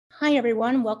Hi,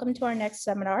 everyone. Welcome to our next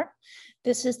seminar.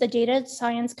 This is the Data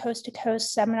Science Coast to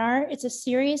Coast seminar. It's a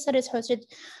series that is hosted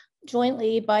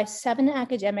jointly by 7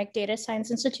 academic data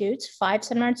science institutes. 5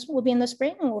 seminars will be in the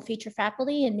spring and will feature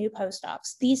faculty and new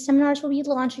postdocs. These seminars will be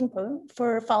launching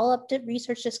for follow-up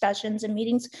research discussions and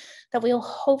meetings that will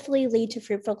hopefully lead to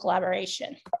fruitful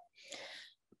collaboration.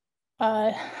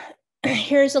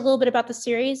 Here's a little bit about the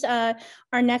series. Our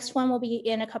next one will be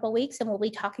in a couple of weeks, and we'll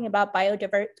be talking about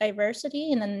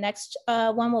biodiversity, and then the next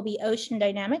one will be ocean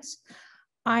dynamics.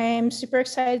 I am super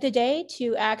excited today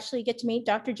to actually get to meet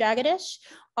Dr. Jagadish,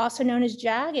 also known as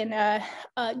Jag, and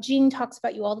Jean talks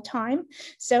about you all the time,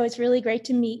 so it's really great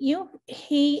to meet you.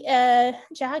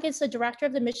 Jag is the director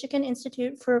of the Michigan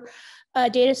Institute for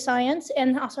Data Science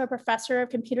and also a professor of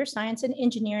computer science and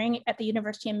engineering at the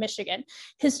University of Michigan.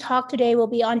 His talk today will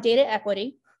be on data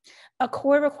equity, a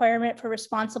core requirement for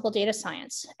responsible data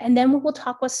science. And then we will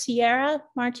talk with Sierra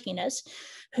Martinez,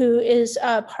 who is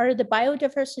part of the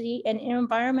biodiversity and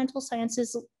environmental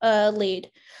sciences lead.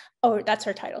 Oh, that's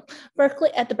her title,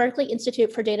 at the Berkeley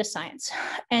Institute for Data Science.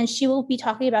 And she will be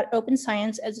talking about open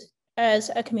science as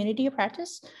a community of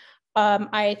practice.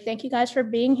 I thank you guys for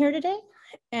being here today,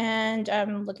 and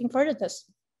I'm looking forward to this.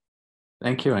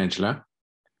 Thank you, Angela.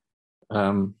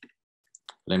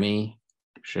 Let me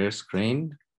share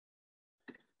screen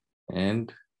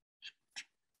and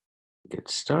get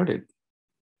started.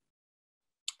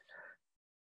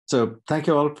 So thank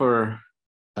you all for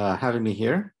having me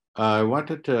here. I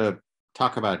wanted to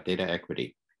talk about data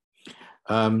equity.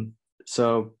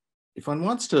 So if one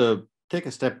wants to take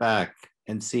a step back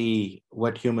and see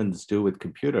what humans do with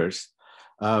computers,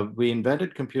 we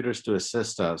invented computers to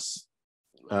assist us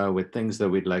with things that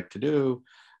we'd like to do.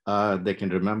 They can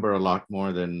remember a lot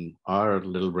more than our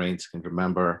little brains can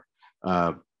remember,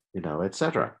 et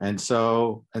cetera. And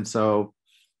so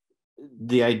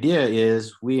the idea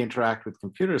is we interact with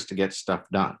computers to get stuff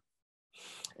done.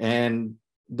 And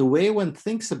the way one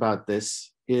thinks about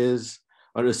this is,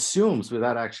 or assumes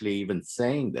without actually even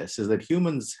saying this, is that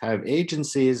humans have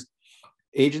agency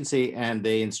and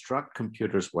they instruct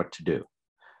computers what to do.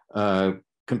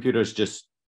 Computers just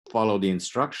follow the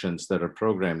instructions that are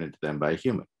programmed into them by a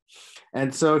human.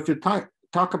 And so if you talk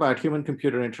about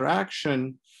human-computer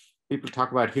interaction, people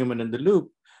talk about human in the loop.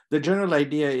 The general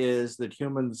idea is that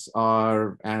humans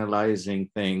are analyzing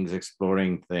things,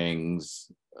 exploring things,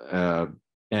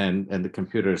 and the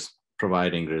computers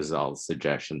providing results,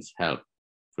 suggestions, help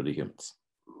for the humans.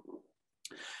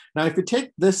 Now, if you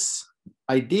take this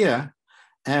idea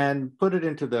and put it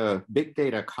into the big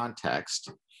data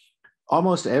context,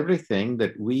 almost everything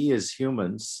that we as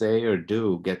humans say or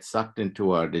do gets sucked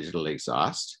into our digital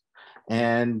exhaust.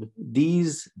 And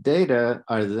these data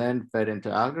are then fed into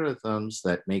algorithms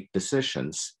that make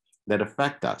decisions that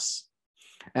affect us.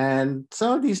 And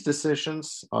some of these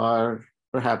decisions are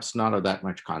perhaps not of that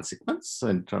much consequence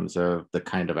in terms of the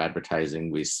kind of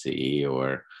advertising we see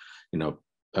or,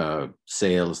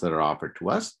 sales that are offered to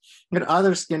us. And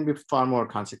others can be far more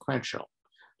consequential,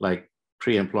 like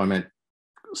pre-employment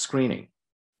screening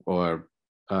or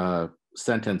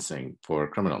sentencing for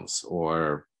criminals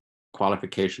or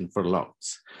qualification for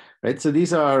loans, right? So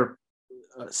these are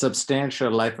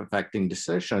substantial life-affecting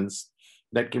decisions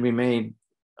that can be made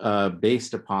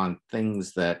based upon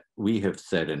things that we have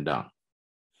said and done.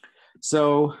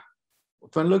 So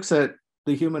if one looks at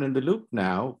the human in the loop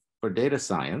now for data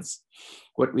science,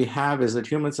 what we have is that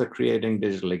humans are creating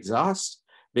digital exhaust,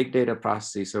 big data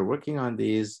processes are working on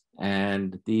these,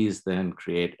 and these then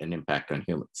create an impact on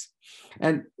humans.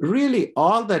 And really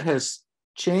all that has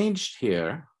changed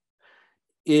here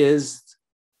is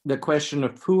the question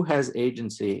of who has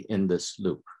agency in this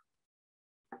loop.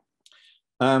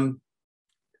 The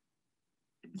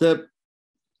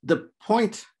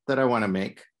point that I want to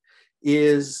make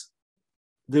is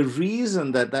the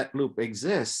reason that that loop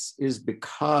exists is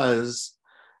because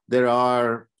there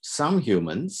are some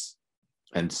humans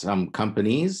and some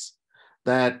companies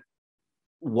that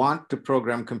want to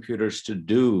program computers to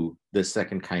do the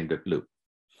second kind of loop.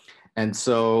 And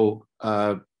so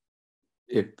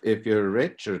if you're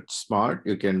rich or smart,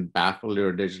 you can baffle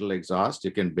your digital exhaust,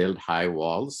 you can build high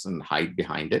walls and hide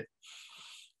behind it.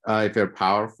 If you're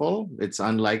powerful, it's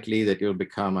unlikely that you'll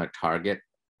become a target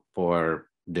for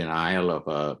denial of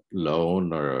a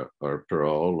loan or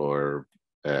parole or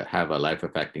have a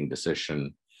life-affecting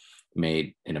decision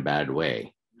made in a bad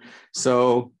way.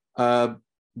 So the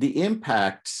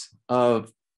impacts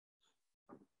of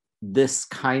this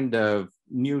kind of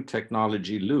new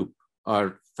technology loop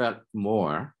are felt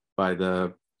more by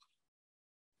the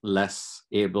less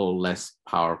able, less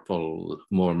powerful,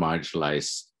 more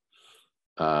marginalized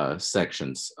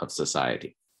sections of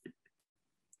society.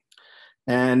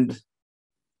 And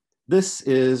this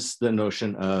is the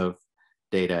notion of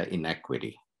data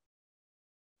inequity.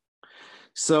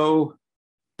 So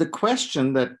the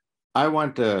question that I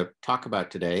want to talk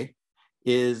about today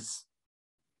is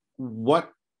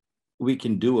what we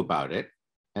can do about it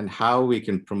and how we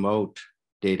can promote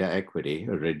data equity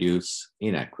or reduce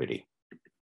inequity.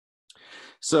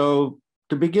 So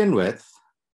to begin with,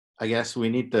 I guess we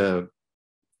need to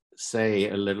say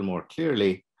a little more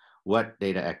clearly what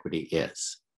data equity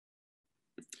is.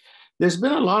 There's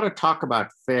been a lot of talk about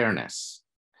fairness.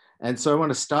 And so I want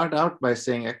to start out by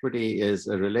saying equity is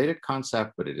a related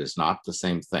concept, but it is not the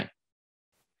same thing.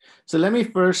 So let me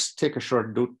first take a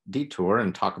short detour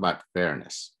and talk about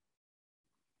fairness.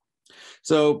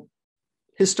 So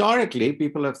historically,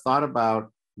 people have thought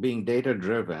about being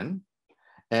data-driven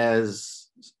as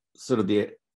sort of the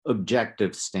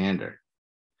objective standard.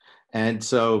 And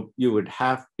so you would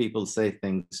have people say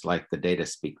things like the data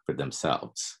speak for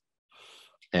themselves,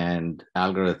 and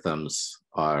algorithms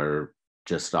are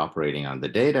just operating on the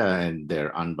data and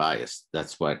they're unbiased.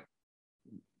 That's what,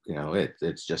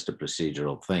 it's just a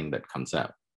procedural thing that comes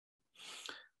out.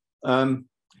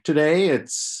 Today,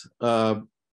 it's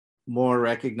more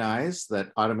recognized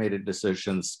that automated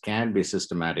decisions can be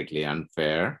systematically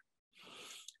unfair.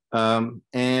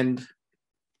 And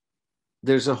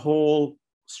there's a whole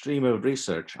stream of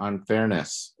research on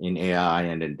fairness in AI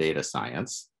and in data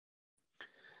science.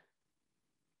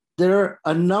 There are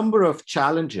a number of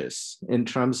challenges in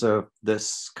terms of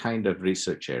this kind of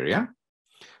research area.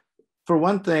 For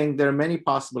one thing, there are many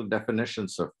possible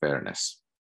definitions of fairness.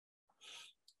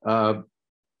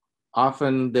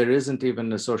 Often there isn't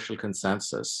even a social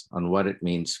consensus on what it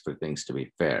means for things to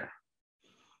be fair.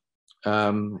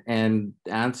 And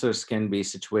answers can be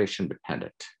situation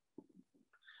dependent.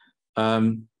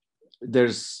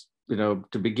 There's,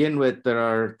 to begin with, there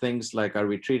are things like, are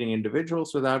we treating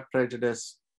individuals without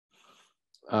prejudice?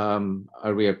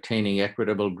 Are we obtaining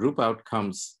equitable group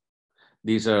outcomes?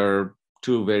 These are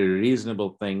two very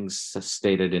reasonable things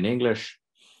stated in English,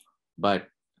 but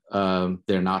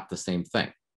they're not the same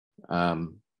thing.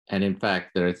 And in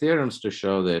fact, there are theorems to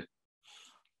show that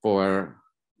for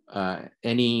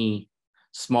any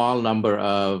small number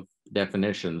of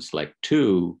definitions, like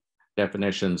 2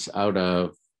 definitions out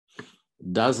of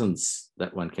dozens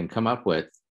that one can come up with,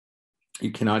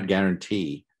 you cannot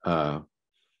guarantee that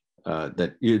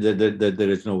there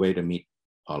is no way to meet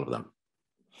all of them.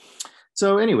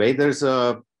 So anyway, there's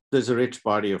a rich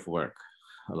body of work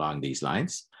along these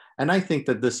lines. And I think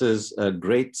that this is a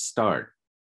great start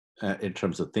in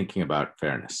terms of thinking about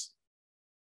fairness.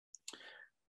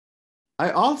 I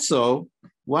also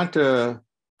want to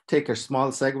take a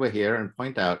small segue here and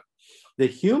point out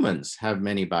that humans have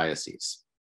many biases.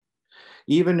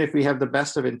 Even if we have the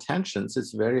best of intentions,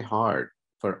 it's very hard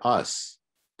for us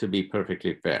to be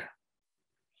perfectly fair.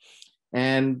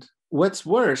 And what's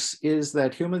worse is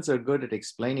that humans are good at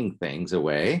explaining things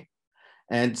away.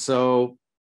 And so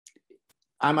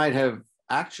I might have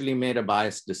actually made a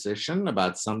biased decision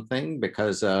about something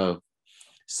because of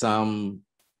some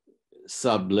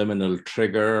subliminal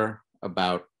trigger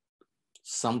about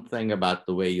something about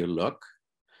the way you look.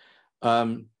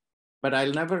 But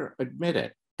I'll never admit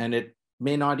it. And it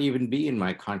may not even be in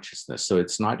my consciousness. So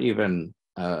it's not even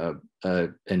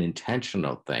an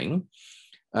intentional thing.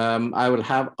 I will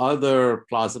have other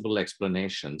plausible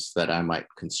explanations that I might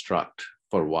construct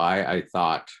for why I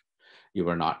thought you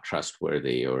were not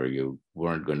trustworthy, or you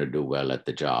weren't going to do well at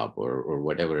the job, or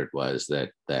whatever it was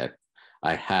that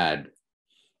I had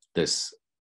this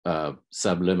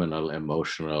subliminal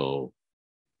emotional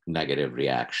negative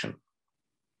reaction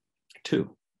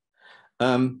to.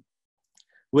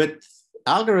 With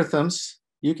algorithms,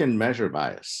 you can measure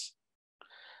bias.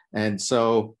 And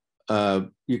so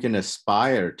you can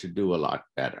aspire to do a lot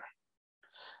better.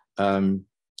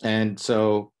 And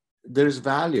so there's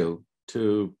value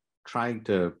to trying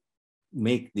to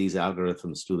make these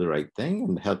algorithms do the right thing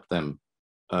and help them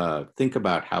think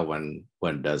about how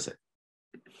one does it.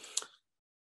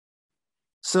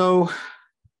 So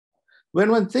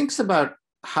when one thinks about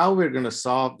how we're going to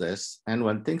solve this, and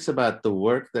one thinks about the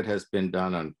work that has been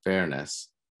done on fairness,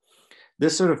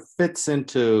 this sort of fits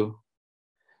into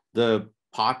the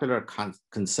popular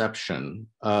conception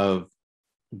of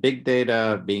big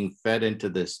data being fed into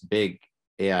this big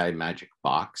AI magic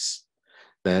box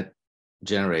that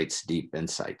generates deep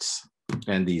insights.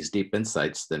 And these deep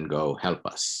insights then go help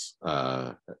us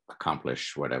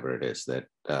accomplish whatever it is that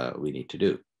we need to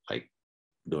do, like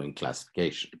doing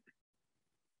classification.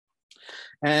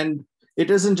 And it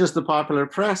isn't just the popular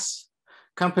press.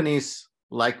 Companies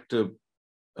like to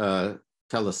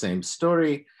tell the same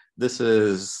story. This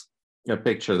is a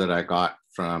picture that I got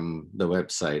from the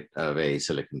website of a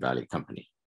Silicon Valley company.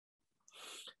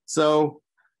 So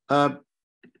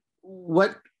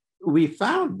what we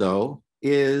found, though,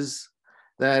 is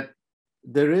that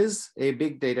there is a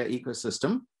big data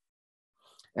ecosystem,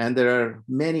 and there are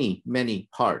many, many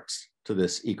parts to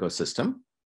this ecosystem.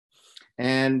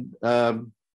 And a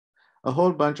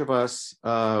whole bunch of us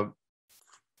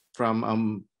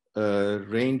from a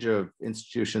range of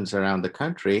institutions around the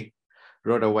country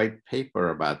wrote a white paper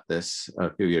about this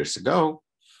a few years ago,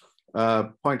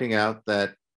 pointing out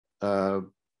that the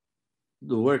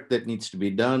work that needs to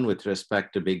be done with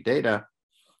respect to big data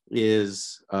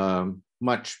is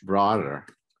much broader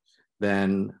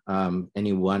than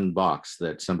any one box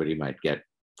that somebody might get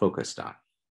focused on.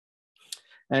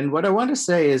 And what I want to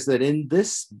say is that in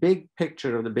this big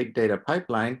picture of the big data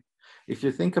pipeline, if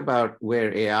you think about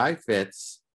where AI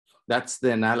fits, that's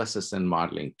the analysis and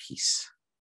modeling piece.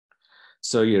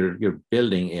 So you're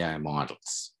building AI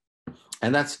models.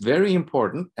 And that's very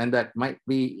important, and that might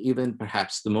be even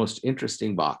perhaps the most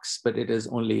interesting box, but it is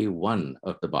only one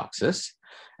of the boxes.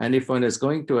 And if one is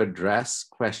going to address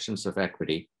questions of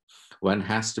equity, one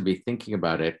has to be thinking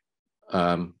about it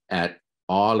at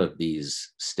all of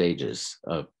these stages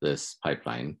of this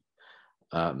pipeline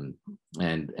and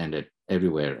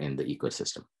everywhere in the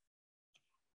ecosystem.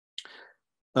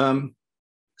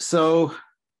 So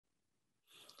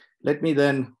let me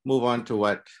then move on to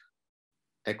what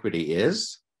equity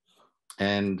is.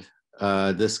 And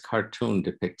this cartoon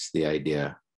depicts the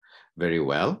idea very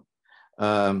well.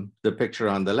 The picture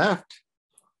on the left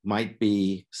might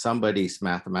be somebody's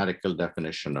mathematical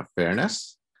definition of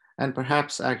fairness, and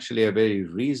perhaps actually a very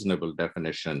reasonable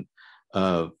definition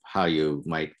of how you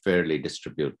might fairly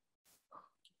distribute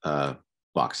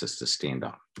boxes to stand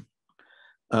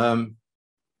on.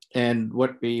 And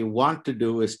what we want to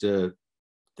do is to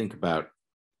think about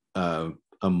a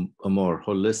more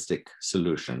holistic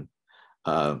solution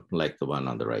like the one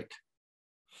on the right.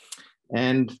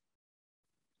 And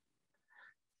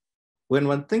when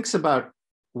one thinks about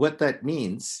what that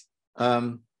means,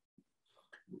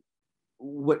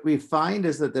 what we find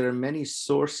is that there are many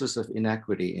sources of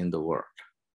inequity in the world.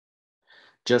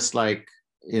 Just like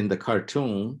in the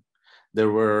cartoon, there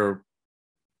were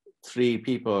 3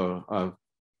 people of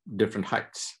different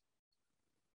heights.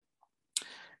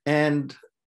 And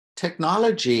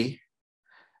technology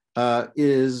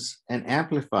is an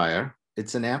amplifier.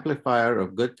 It's an amplifier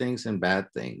of good things and bad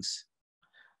things.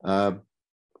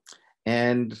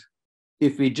 And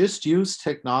if we just use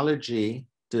technology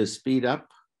to speed up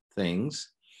things,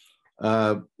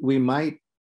 we might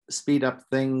speed up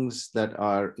things that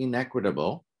are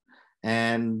inequitable,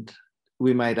 and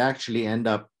we might actually end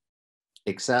up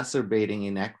exacerbating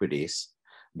inequities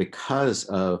because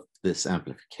of this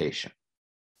amplification.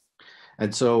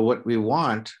 And so what we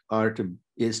want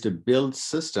is to build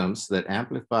systems that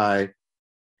amplify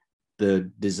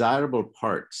the desirable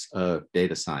parts of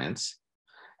data science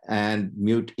and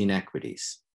mute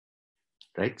inequities,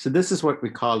 right? So this is what we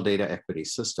call data equity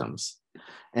systems.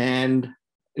 And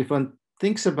if one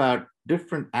thinks about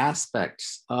different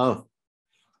aspects of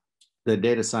the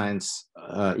data science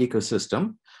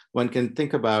ecosystem, one can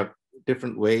think about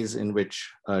different ways in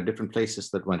which different places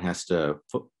that one has to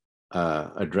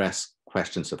address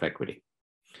questions of equity.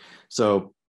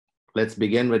 So let's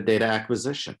begin with data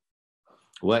acquisition.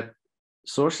 What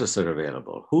sources are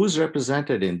available? Who's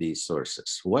represented in these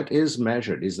sources? What is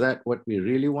measured? Is that what we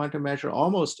really want to measure?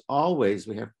 Almost always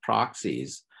we have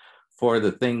proxies for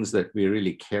the things that we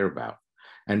really care about.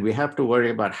 And we have to worry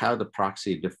about how the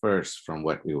proxy differs from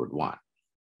what we would want.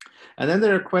 And then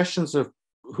there are questions of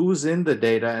who's in the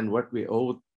data and what we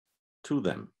owe to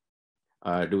them.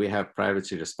 Do we have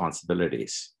privacy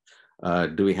responsibilities?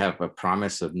 Do we have a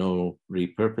promise of no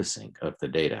repurposing of the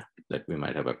data that we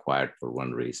might have acquired for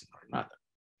one reason or another?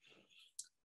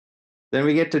 Then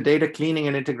we get to data cleaning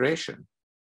and integration.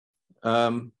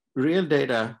 Real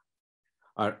data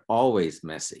are always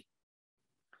messy,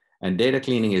 and data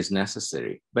cleaning is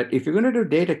necessary. But if you're going to do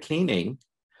data cleaning,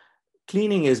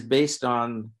 cleaning is based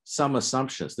on some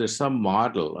assumptions. There's some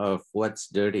model of what's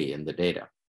dirty in the data.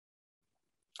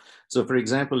 So for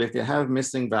example, if you have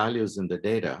missing values in the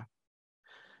data,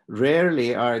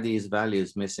 rarely are these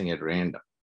values missing at random.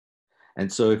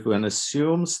 And so if one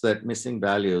assumes that missing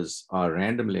values are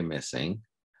randomly missing,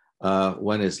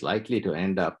 one is likely to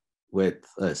end up with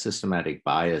a systematic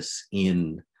bias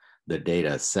in the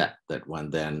data set that one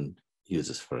then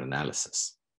uses for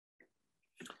analysis.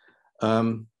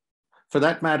 For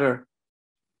that matter,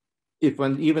 if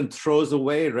one even throws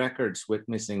away records with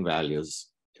missing values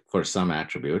for some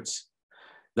attributes,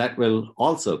 that will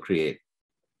also create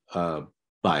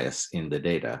bias in the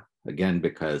data, again,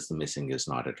 because the missing is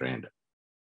not at random.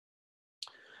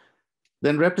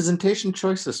 Then representation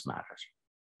choices matter.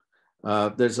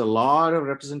 There's a lot of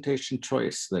representation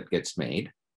choice that gets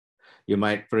made. You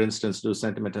might, for instance, do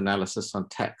sentiment analysis on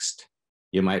text.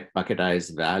 You might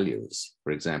bucketize values.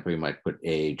 For example, you might put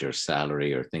age or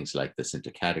salary or things like this into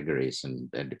categories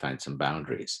and define some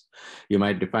boundaries. You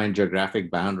might define geographic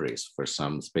boundaries for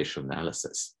some spatial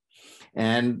analysis.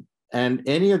 And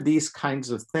any of these kinds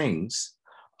of things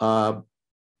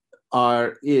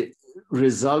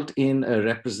result in a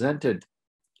represented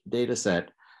data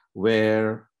set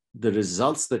where the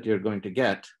results that you're going to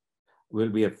get will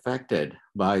be affected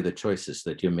by the choices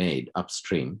that you made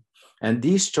upstream. And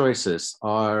these choices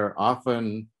are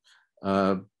often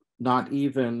not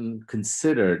even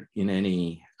considered in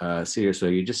any serious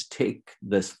way. You just take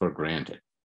this for granted.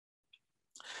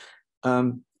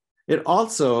 It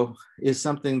also is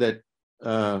something that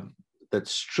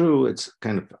that's true. It's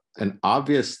kind of an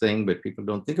obvious thing, but people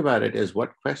don't think about it, is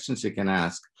what questions you can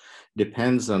ask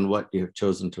depends on what you have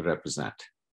chosen to represent.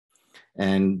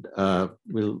 And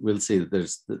we'll see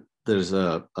that there's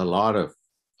a lot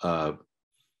of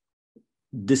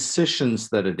decisions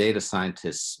that a data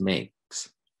scientist makes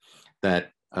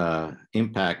that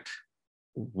impact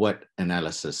what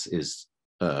analysis is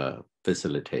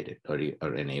facilitated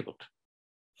or enabled.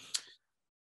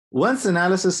 Once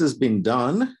analysis has been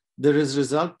done, there is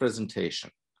result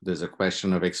presentation. There's a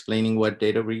question of explaining what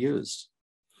data were used.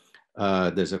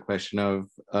 There's a question of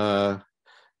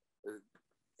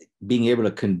being able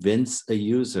to convince a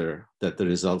user that the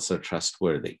results are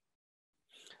trustworthy.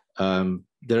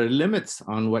 There are limits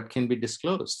on what can be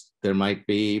disclosed. There might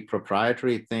be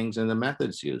proprietary things in the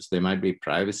methods used. There might be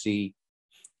privacy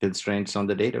constraints on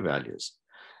the data values.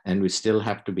 And we still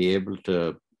have to be able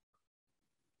to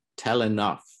tell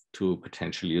enough to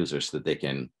potential users that they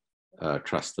can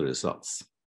trust the results.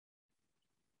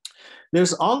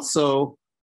 There's also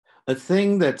a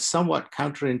thing that's somewhat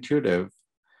counterintuitive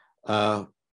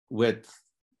with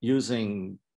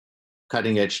using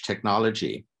cutting-edge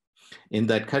technology, in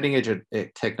that cutting-edge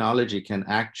technology can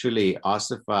actually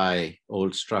ossify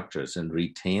old structures and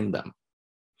retain them.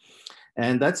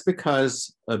 And that's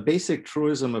because a basic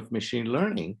truism of machine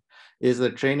learning is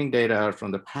that training data are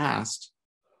from the past,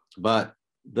 but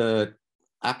the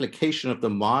application of the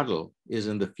model is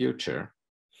in the future.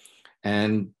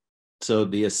 And so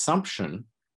the assumption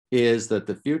is that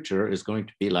the future is going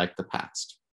to be like the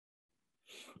past.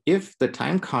 If the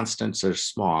time constants are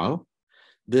small,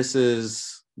 this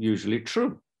is usually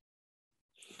true.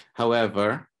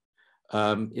 However,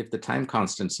 if the time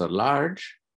constants are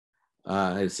large,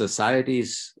 if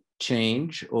societies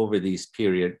change over these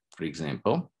periods, for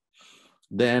example,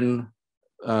 then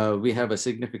we have a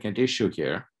significant issue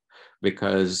here,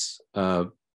 because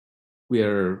the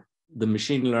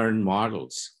machine learned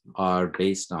models are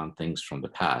based on things from the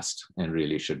past and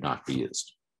really should not be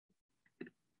used.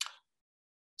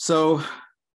 So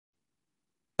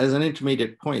as an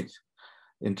intermediate point,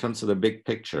 in terms of the big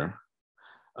picture,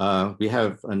 we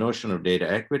have a notion of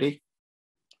data equity.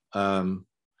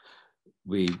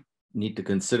 We need to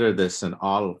consider this in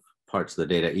all parts of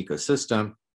the data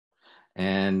ecosystem.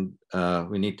 And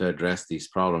we need to address these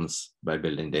problems by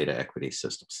building data equity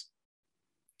systems.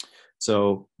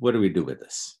 So what do we do with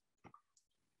this? I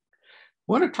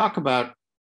want to talk about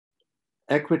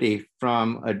equity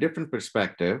from a different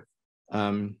perspective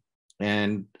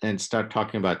and start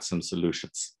talking about some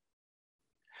solutions.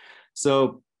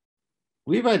 So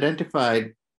we've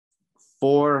identified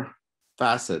 4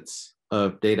 facets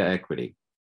of data equity,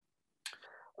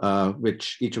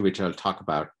 each of which I'll talk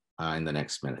about in the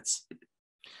next minutes.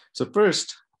 So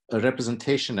first,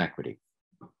 representation equity.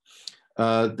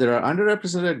 There are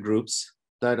underrepresented groups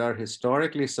that are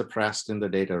historically suppressed in the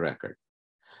data record.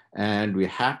 And we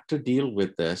have to deal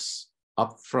with this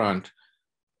upfront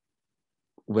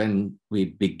when we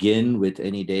begin with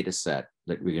any data set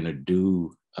that we're going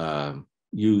to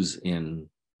use in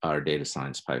our data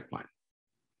science pipeline.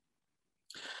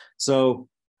 So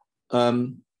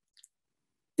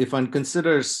if one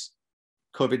considers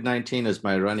COVID-19 as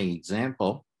my running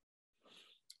example,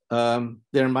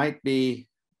 there might be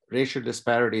racial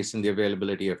disparities in the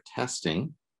availability of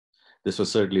testing. This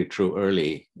was certainly true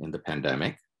early in the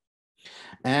pandemic.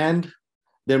 And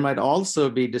there might also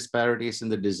be disparities in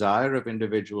the desire of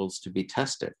individuals to be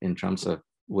tested in terms of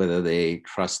whether they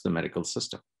trust the medical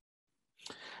system.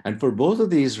 And for both of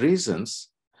these reasons,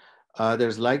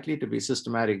 there's likely to be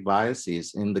systematic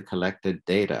biases in the collected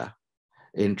data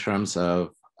in terms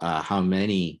of how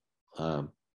many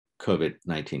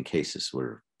COVID-19 cases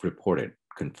were reported,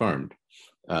 confirmed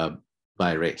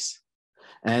by race.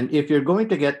 And if you're going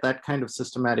to get that kind of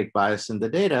systematic bias in the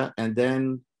data, and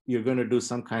then you're going to do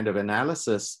some kind of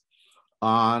analysis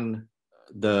on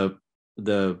the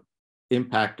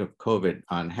impact of COVID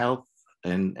on health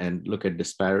and look at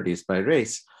disparities by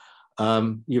race,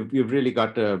 you've really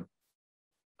got to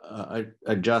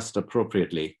adjust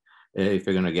appropriately if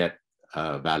you're going to get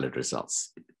valid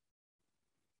results.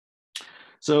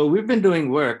 So we've been doing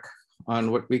work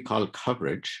on what we call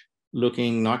coverage,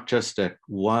 looking not just at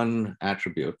one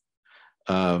attribute,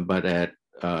 but at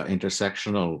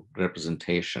intersectional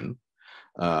representation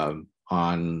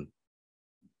on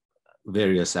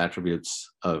various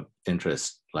attributes of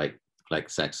interest, like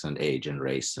sex and age and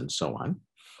race and so on,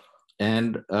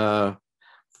 and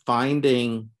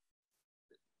finding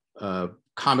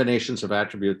combinations of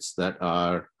attributes that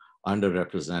are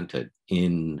underrepresented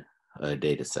in a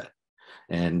data set,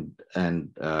 and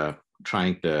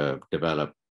trying to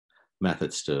develop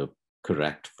methods to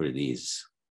correct for these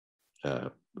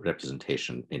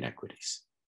representation inequities.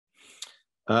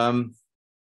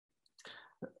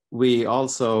 We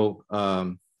also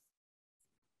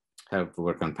have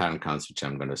work on pattern counts, which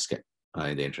I'm going to skip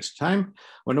in the interest of time. I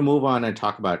want to move on and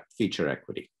talk about feature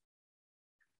equity.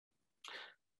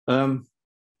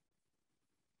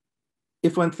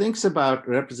 If one thinks about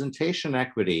representation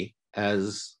equity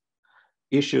as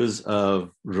issues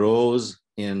of rows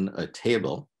in a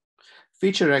table,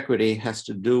 feature equity has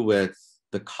to do with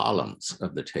the columns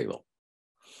of the table.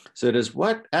 So it is,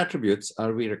 what attributes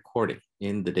are we recording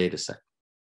in the data set?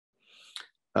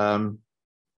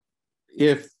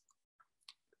 If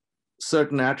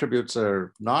certain attributes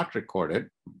are not recorded,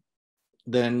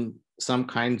 then some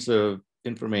kinds of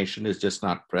information is just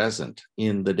not present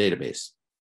in the database.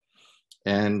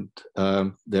 And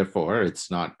therefore, it's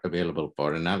not available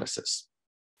for analysis.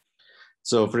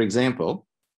 So for example,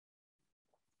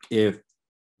 if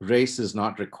race is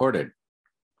not recorded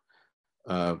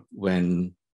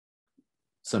when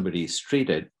somebody's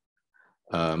treated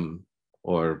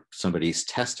or somebody's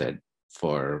tested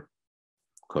for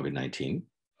COVID-19,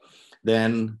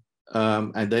 then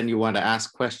and then you want to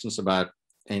ask questions about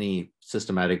any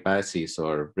systematic biases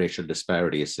or racial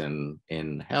disparities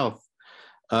in health,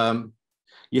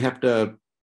 you have to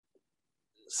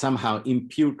somehow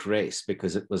impute race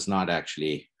because it was not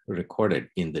actually recorded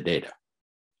in the data.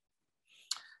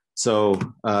 So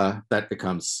that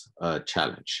becomes a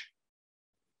challenge.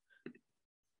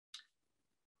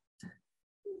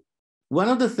 One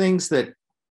of the things that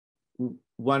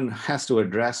one has to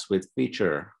address with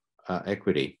feature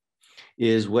equity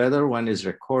is whether one is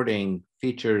recording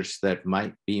features that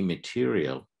might be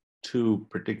material to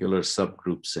particular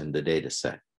subgroups in the data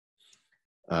set,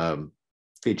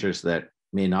 features that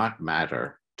may not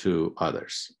matter to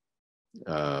others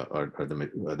or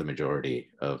the majority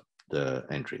of the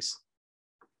entries.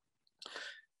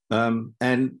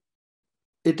 And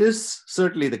it is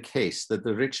certainly the case that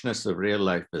the richness of real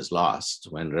life is lost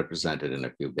when represented in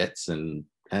a few bits. And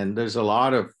there's a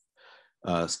lot of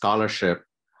scholarship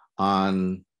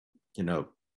on,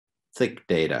 thick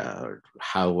data, or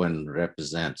how one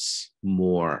represents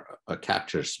more,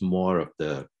 captures more of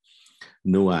the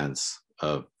nuance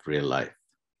of real life.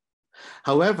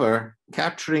 However,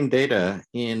 capturing data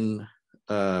in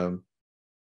a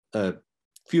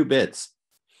few bits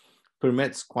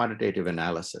permits quantitative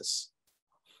analysis.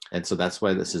 And so that's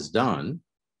why this is done.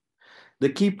 The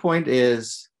key point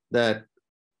is that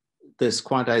this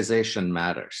quantization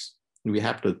matters. We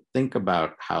have to think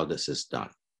about how this is done.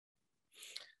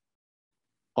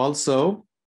 Also,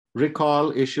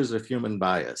 recall issues of human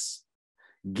bias.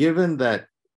 Given that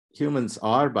humans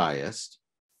are biased,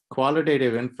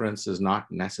 qualitative inference is not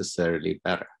necessarily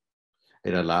better.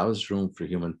 It allows room for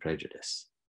human prejudice.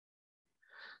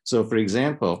 So for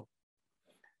example,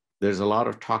 there's a lot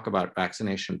of talk about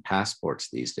vaccination passports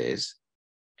these days.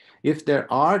 If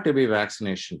there are to be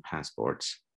vaccination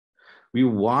passports, we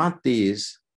want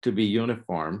these to be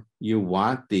uniform. You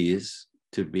want these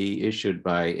to be issued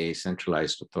by a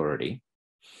centralized authority.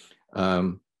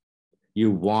 You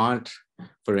want,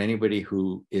 for anybody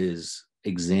who is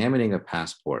examining a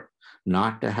passport,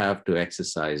 not to have to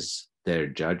exercise their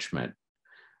judgment,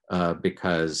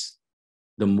 because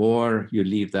the more you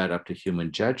leave that up to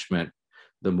human judgment,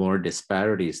 the more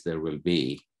disparities there will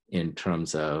be in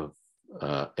terms of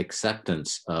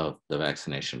acceptance of the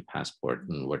vaccination passport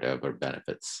and whatever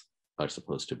benefits are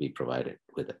supposed to be provided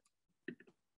with it.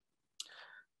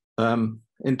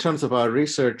 In terms of our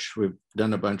research, we've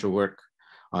done a bunch of work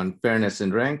on fairness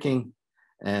in ranking.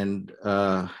 And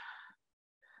the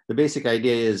basic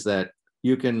idea is that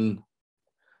you can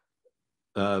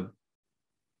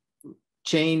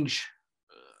change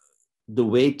the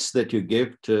weights that you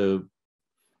give to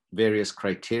various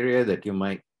criteria that you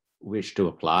might wish to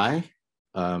apply.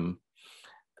 And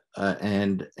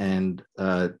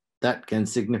that can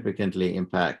significantly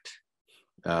impact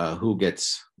who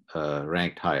gets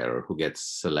ranked higher or who gets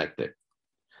selected.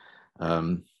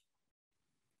 I'm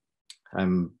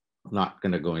not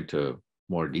going to go into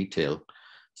more detail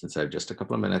since I have just a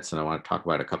couple of minutes, and I want to talk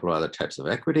about a couple of other types of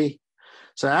equity.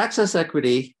 So access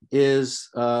equity is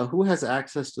who has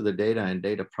access to the data and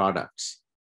data products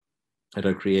that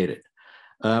are created.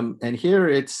 And here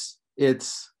it's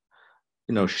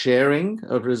sharing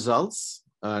of results,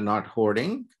 not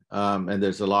hoarding. And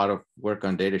there's a lot of work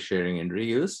on data sharing and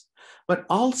reuse, but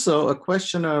also a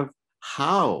question of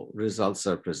how results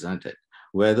are presented,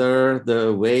 whether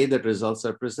the way that results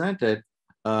are presented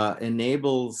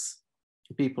enables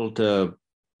people to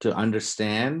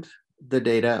understand the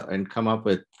data and come up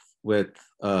with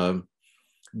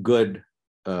good,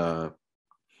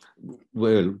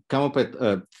 will come up with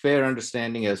a fair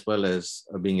understanding as well as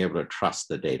being able to trust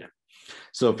the data.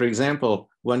 So for example,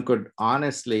 one could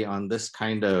honestly, on this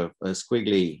kind of a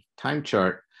squiggly time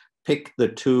chart, pick the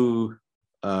two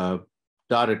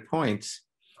dotted points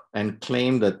and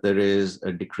claim that there is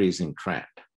a decreasing trend.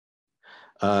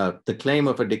 The claim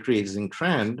of a decreasing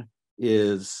trend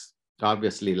is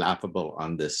obviously laughable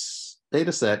on this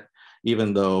data set,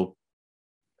 even though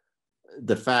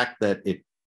the fact that it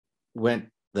went,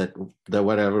 that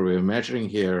whatever we're measuring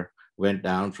here went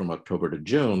down from October to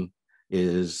June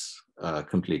is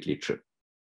completely true.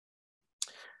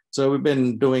 So we've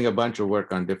been doing a bunch of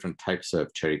work on different types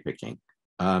of cherry picking.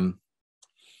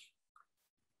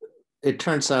 It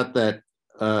turns out that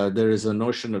there is a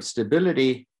notion of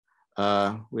stability,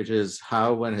 which is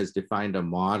how one has defined a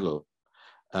model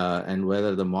and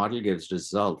whether the model gives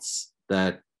results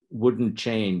that wouldn't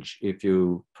change if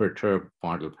you perturb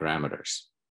model parameters.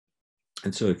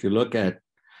 And so if you look at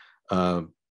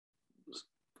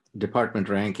department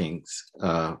rankings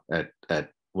at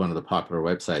one of the popular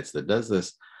websites that does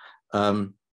this,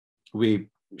 we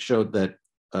showed that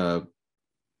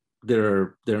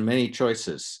there are many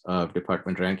choices of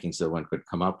department rankings that one could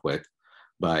come up with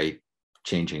by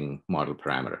changing model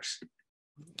parameters.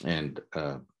 And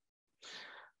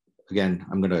again,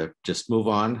 I'm going to just move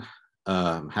on.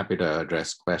 I'm happy to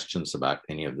address questions about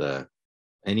any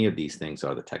of these things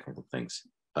or the technical things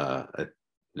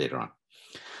later on.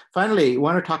 Finally, I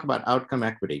want to talk about outcome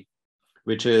equity,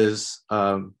 which is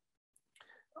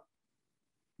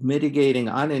mitigating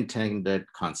unintended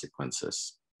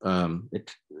consequences.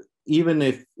 Even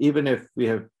if we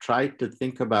have tried to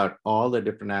think about all the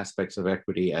different aspects of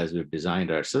equity as we've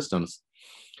designed our systems,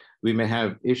 we may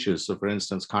have issues. So for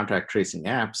instance, contact tracing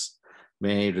apps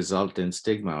may result in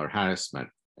stigma or harassment.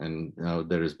 And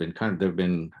there have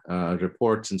been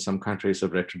reports in some countries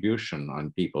of retribution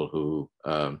on people who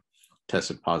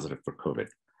tested positive for COVID.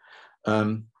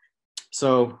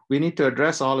 So we need to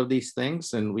address all of these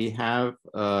things, and we have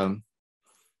a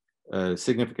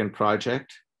significant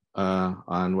project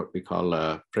on what we call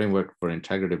a framework for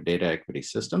integrative data equity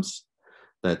systems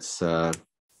that's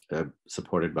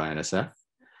supported by NSF.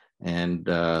 And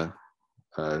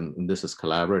this is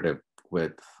collaborative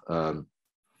with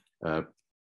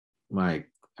my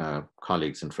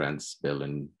colleagues and friends, Bill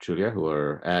and Julia, who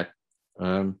are at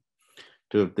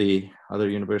two of the other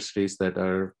universities that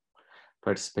are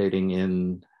participating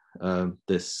in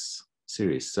this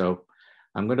series. So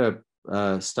I'm going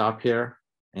to stop here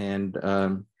and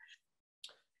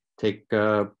take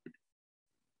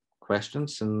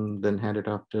questions and then hand it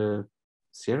off to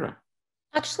Sierra.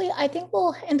 Actually, I think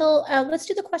we'll handle, let's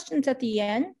do the questions at the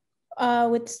end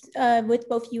with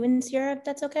both you and Sierra, if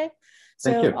that's okay.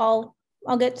 So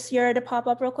I'll get Sierra to pop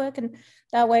up real quick, and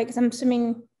that way, because I'm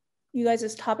assuming you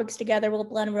guys' topics together will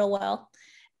blend real well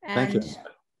and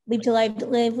lead to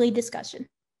lively discussion.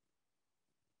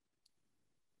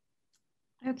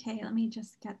 Okay, let me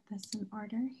just get this in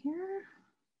order here.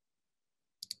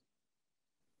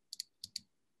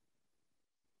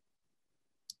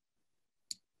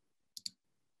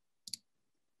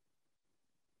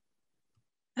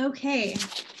 Okay,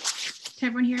 can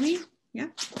everyone hear me? Yeah.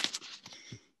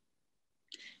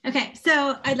 Okay,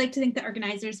 so I'd like to thank the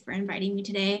organizers for inviting me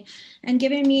today and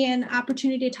giving me an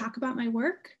opportunity to talk about my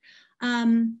work.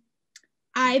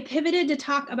 I pivoted to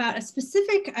talk about a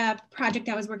specific project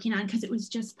I was working on because it was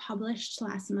just published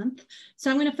last month. So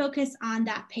I'm going to focus on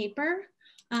that paper.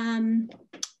 And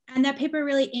that paper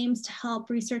really aims to help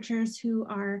researchers who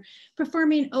are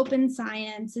performing open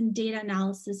science and data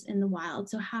analysis in the wild.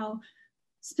 So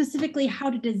specifically how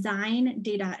to design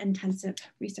data-intensive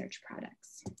research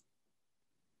products.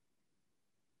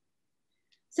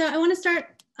 So I want to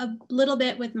start a little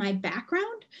bit with my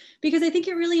background, because I think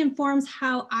it really informs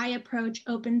how I approach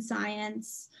open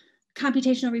science,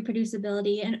 computational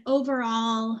reproducibility, and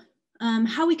overall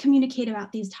how we communicate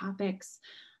about these topics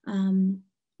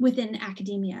within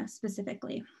academia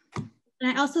specifically.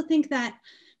 And I also think that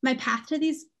my path to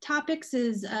these topics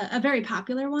is a very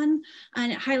popular one,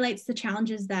 and it highlights the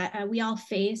challenges that we all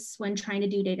face when trying to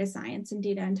do data science and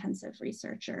data intensive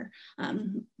research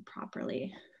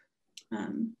properly,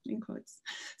 in quotes.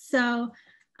 So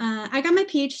I got my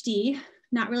PhD,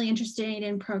 not really interested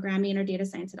in programming or data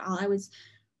science at all. I was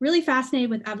really fascinated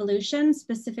with evolution,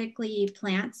 specifically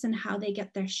plants and how they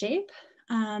get their shape.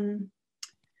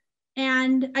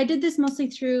 And I did this mostly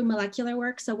through molecular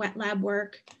work, so wet lab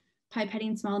work,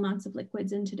 pipetting small amounts of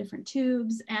liquids into different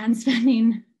tubes, and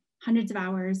spending hundreds of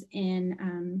hours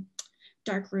in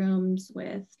dark rooms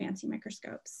with fancy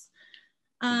microscopes.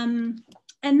 And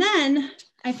then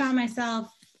I found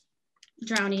myself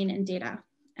drowning in data,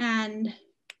 and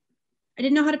I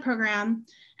didn't know how to program.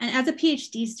 And as a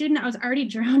PhD student, I was already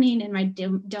drowning in my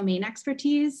domain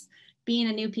expertise, being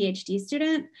a new PhD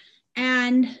student.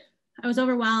 And I was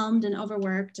overwhelmed and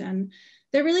overworked, and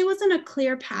there really wasn't a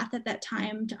clear path at that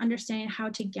time to understanding how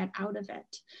to get out of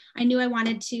it. I knew I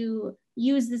wanted to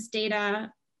use this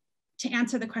data to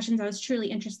answer the questions I was truly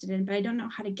interested in, but I don't know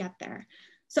how to get there.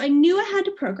 So I knew I had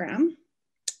to program,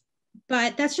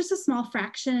 but that's just a small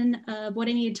fraction of what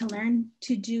I needed to learn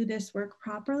to do this work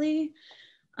properly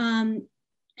and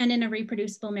in a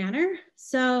reproducible manner.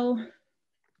 So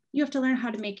you have to learn how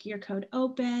to make your code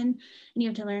open, and you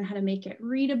have to learn how to make it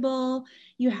readable.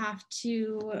 You have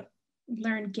to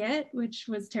learn Git, which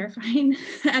was terrifying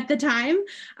at the time.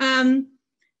 And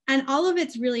all of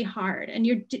it's really hard, and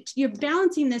you're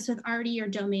balancing this with already your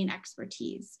domain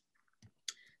expertise.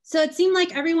 So it seemed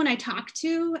like everyone I talked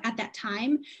to at that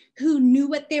time who knew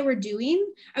what they were doing,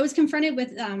 I was confronted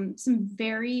with some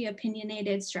very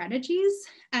opinionated strategies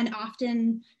and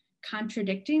often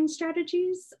contradicting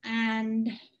strategies. And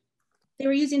they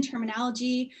were using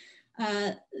terminology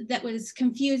that was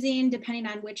confusing depending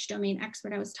on which domain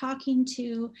expert I was talking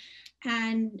to.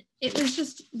 And it was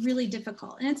just really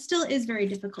difficult. And it still is very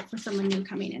difficult for someone new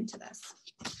coming into this.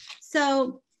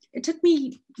 So it took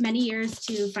me many years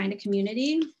to find a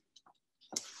community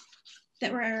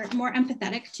that were more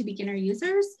empathetic to beginner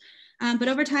users. But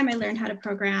over time, I learned how to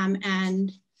program,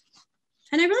 and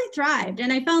I really thrived.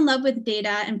 And I fell in love with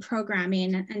data and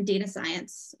programming and data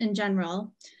science in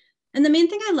general. And the main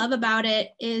thing I love about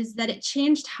it is that it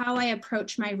changed how I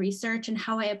approach my research and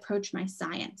how I approach my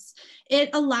science. It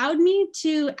allowed me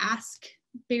to ask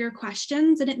bigger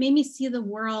questions, and it made me see the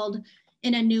world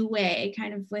in a new way,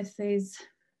 kind of with these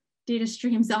data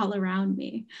streams all around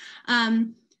me.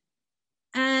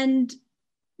 And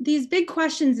these big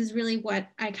questions is really what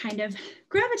I kind of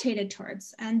gravitated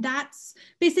towards. And that's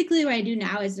basically what I do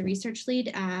now as the research lead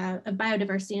of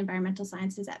biodiversity and environmental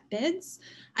sciences at BIDS.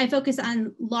 I focus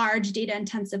on large data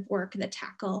intensive work that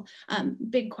tackle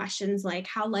big questions like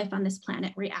how life on this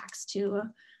planet reacts to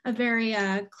a very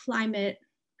climate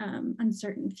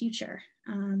uncertain future.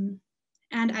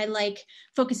 And I like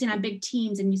focusing on big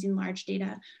teams and using large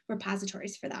data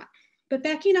repositories for that. But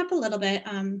backing up a little bit,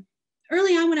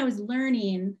 early on when I was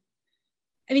learning,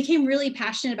 I became really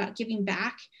passionate about giving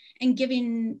back and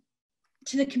giving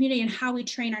to the community and how we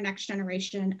train our next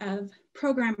generation of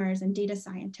programmers and data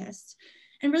scientists,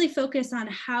 and really focus on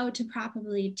how to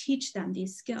properly teach them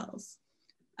these skills.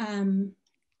 And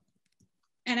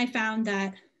I found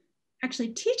that actually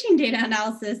teaching data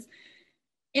analysis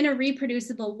in a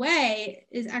reproducible way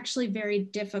is actually very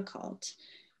difficult.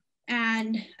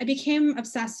 And I became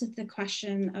obsessed with the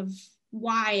question of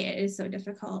why it is so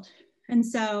difficult. And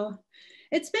so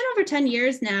it's been over 10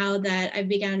 years now that I've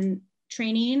begun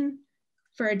training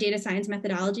for data science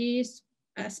methodologies,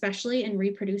 especially in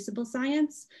reproducible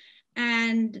science.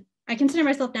 And I consider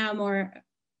myself now more,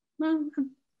 well,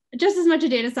 just as much a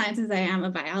data scientist as I am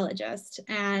a biologist.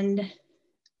 And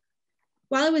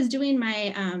while I was doing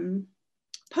my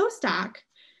postdoc,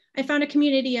 I found a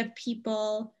community of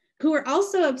people who were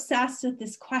also obsessed with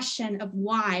this question of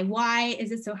why. Why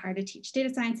is it so hard to teach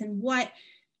data science, and what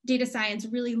data science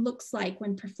really looks like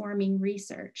when performing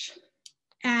research?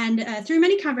 And through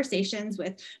many conversations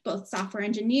with both software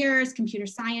engineers, computer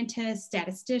scientists,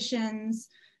 statisticians,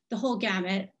 the whole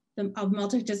gamut of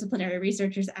multidisciplinary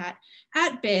researchers at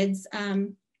BIDS,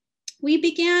 we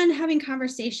began having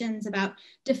conversations about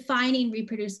defining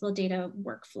reproducible data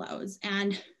workflows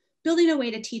and building a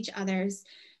way to teach others,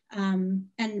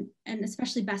 and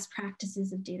especially best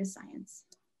practices of data science.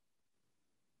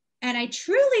 And I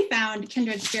truly found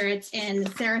kindred spirits in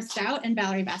Sarah Stout and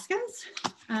Valerie Vasquez.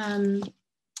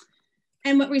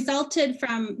 And what resulted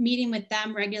from meeting with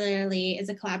them regularly is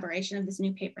a collaboration of this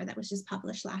new paper that was just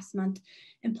published last month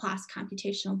in PLOS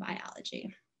Computational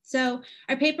Biology. So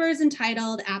our paper is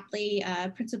entitled aptly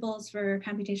Principles for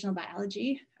Computational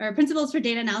Biology, or Principles for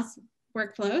Data Analysis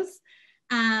Workflows.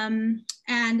 And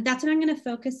that's what I'm going to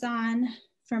focus on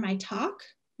for my talk.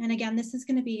 And again, this is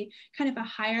going to be kind of a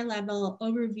higher level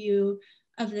overview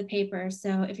of the paper.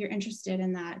 So if you're interested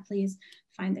in that, please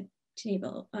find the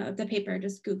paper,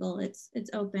 just Google, it's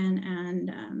open,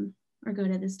 and or go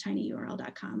to this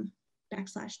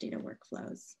tinyurl.com/data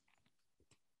workflows.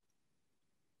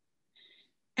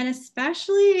 And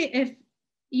especially if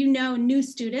you know new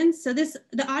students, so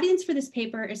the audience for this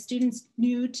paper is students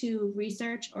new to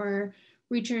research or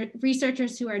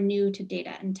researchers who are new to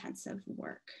data intensive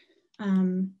work.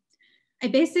 I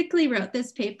basically wrote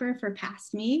this paper for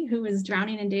past me, who was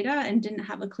drowning in data and didn't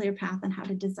have a clear path on how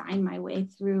to design my way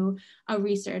through a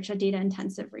data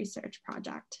intensive research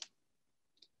project.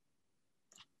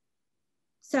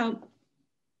 So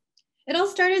it all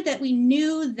started that we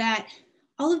knew that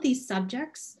all of these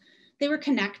subjects, they were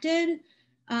connected,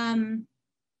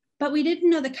 but we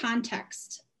didn't know the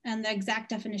context and the exact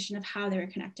definition of how they were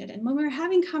connected. And when we were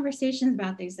having conversations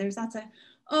about these, there's lots of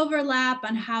overlap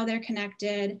on how they're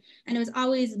connected, and it was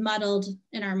always muddled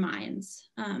in our minds.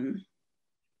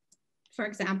 For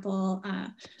example,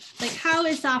 like, how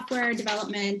is software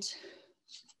development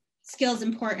skills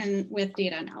important with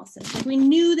data analysis? Like, we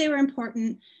knew they were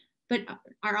important, but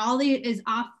are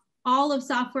all of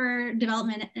software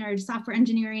development or software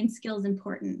engineering skills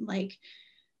important? Like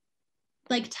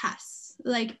tests.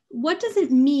 Like, what does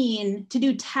it mean to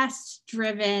do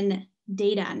test-driven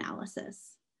data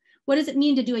analysis? What does it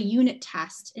mean to do a unit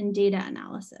test in data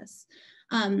analysis?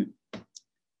 And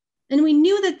we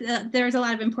knew that there's a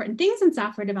lot of important things in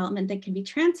software development that can be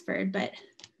transferred, but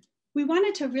we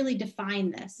wanted to really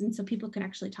define this, and so people could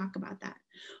actually talk about that.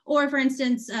 Or for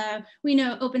instance, we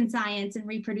know open science and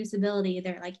reproducibility,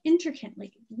 they're like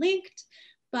intricately linked,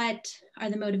 but are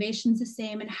the motivations the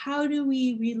same? And how do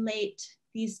we relate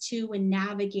these two when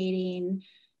navigating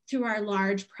through our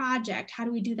large project? How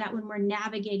do we do that when we're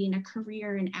navigating a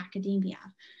career in academia,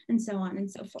 and so on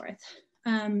and so forth?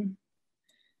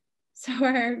 So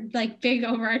our big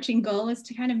overarching goal is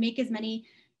to kind of make as many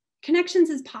connections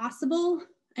as possible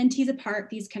and tease apart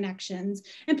these connections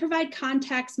and provide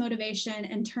context, motivation,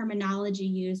 and terminology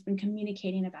used when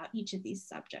communicating about each of these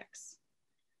subjects.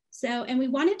 So, and we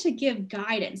wanted to give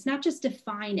guidance, not just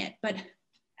define it, but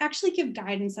actually give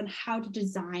guidance on how to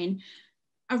design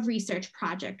a research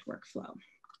project workflow.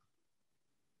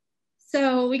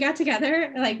 So we got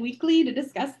together weekly to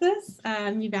discuss this,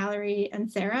 me, Valerie,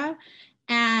 and Sarah.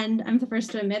 And I'm the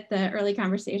first to admit the early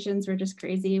conversations were just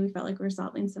crazy. We felt like we were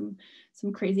solving some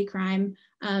crazy crime,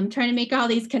 trying to make all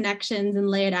these connections and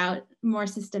lay it out more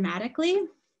systematically.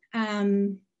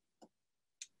 And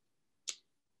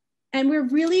we're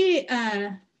really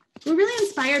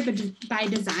inspired by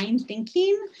design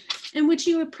thinking, in which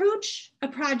you approach a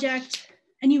project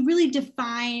and you really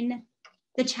define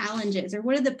the challenges, or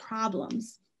what are the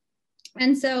problems.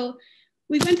 And so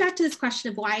we went back to this question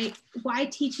of why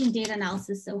teaching data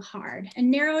analysis so hard,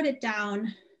 and narrowed it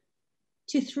down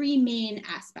to three main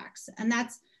aspects. And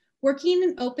that's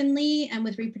working openly and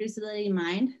with reproducibility in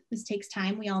mind. This takes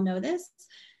time, we all know this.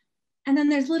 And then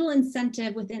there's little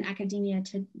incentive within academia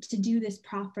to do this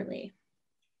properly.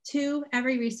 Two,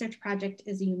 every research project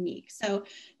is unique. So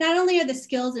not only are the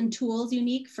skills and tools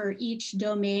unique for each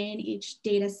domain, each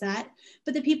data set,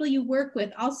 but the people you work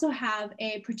with also have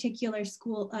a particular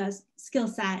skill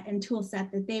set and tool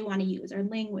set that they want to use, or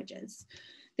languages.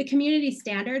 The community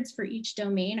standards for each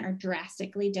domain are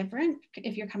drastically different.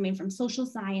 If you're coming from social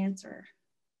science or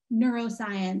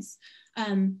neuroscience,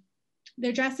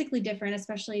 they're drastically different,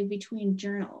 especially between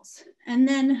journals. And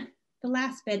then the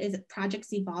last bit is that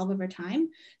projects evolve over time.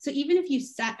 So even if you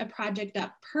set a project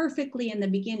up perfectly in the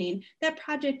beginning, that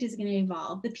project is going to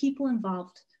evolve. The people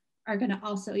involved are going to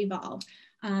also evolve.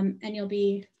 And you'll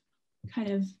be kind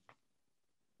of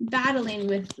battling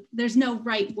with, there's no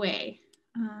right way.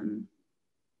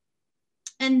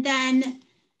 And then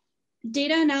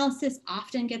data analysis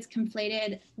often gets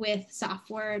conflated with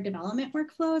software development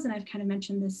workflows. And I've kind of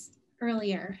mentioned this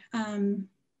earlier.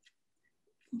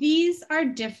 These are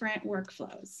different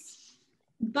workflows,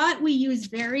 but we use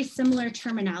very similar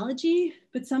terminology,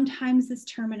 but sometimes this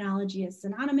terminology is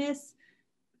synonymous,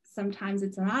 sometimes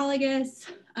it's analogous,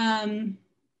 and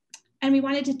we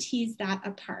wanted to tease that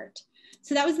apart.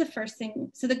 So that was the first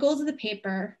thing. So the goals of the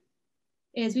paper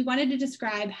is we wanted to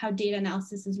describe how data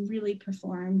analysis is really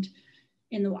performed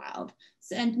in the wild,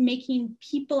 and making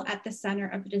people at the center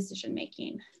of the decision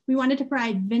making. We wanted to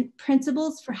provide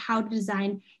principles for how to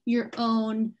design your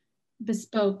own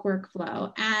bespoke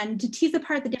workflow and to tease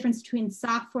apart the difference between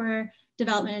software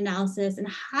development analysis and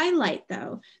highlight,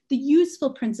 though, the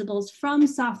useful principles from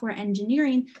software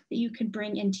engineering that you could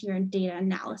bring into your data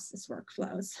analysis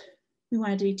workflows. We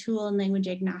wanted to be tool and language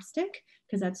agnostic,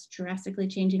 because that's drastically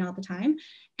changing all the time.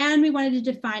 And we wanted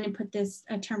to define and put this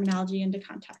terminology into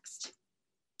context.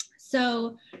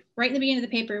 So right in the beginning of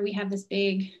the paper, we have this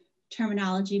big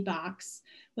terminology box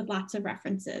with lots of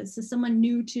references. So someone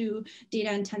new to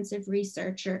data intensive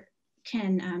researcher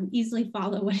can easily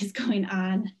follow what is going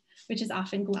on, which is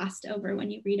often glossed over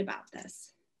when you read about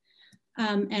this.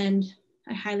 And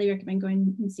I highly recommend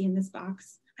going and seeing this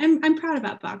box. I'm proud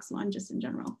about box one just in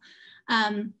general.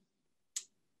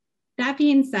 That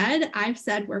being said, I've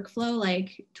said workflow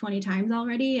like 20 times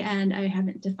already, and I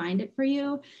haven't defined it for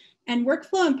you. And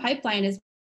workflow and pipeline is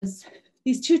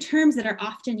these two terms that are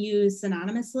often used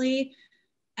synonymously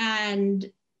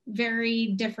and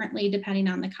very differently depending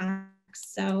on the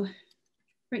context. So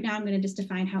right now I'm going to just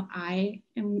define how I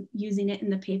am using it in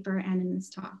the paper and in this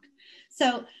talk.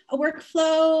 So a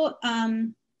workflow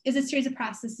is a series of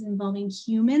processes involving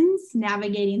humans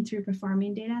navigating through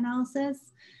performing data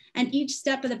analysis. And each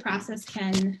step of the process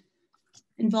can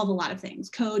involve a lot of things,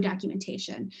 code,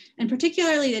 documentation, and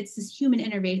particularly it's this human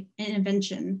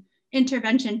intervention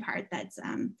part that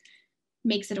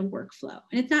makes it a workflow.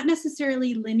 And it's not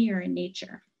necessarily linear in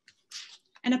nature.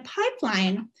 And a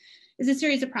pipeline is a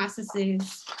series of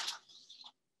processes,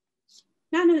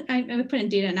 I would put in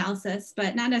data analysis,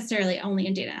 but not necessarily only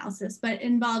in data analysis, but it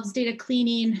involves data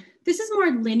cleaning. This is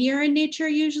more linear in nature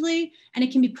usually, and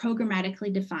it can be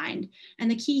programmatically defined.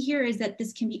 And the key here is that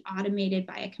this can be automated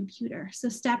by a computer. So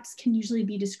steps can usually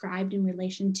be described in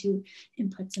relation to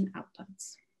inputs and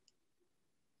outputs.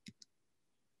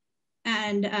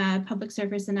 And a public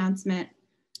service announcement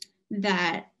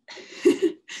that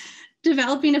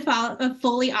developing a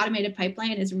fully automated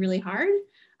pipeline is really hard.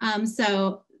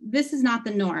 So this is not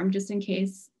the norm, just in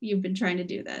case you've been trying to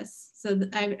do this. So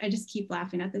I just keep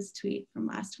laughing at this tweet from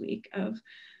last week of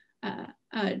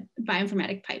a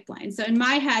bioinformatic pipeline. So in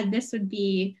my head, this would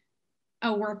be a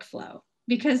workflow,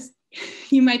 because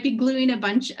you might be gluing a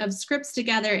bunch of scripts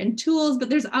together and tools,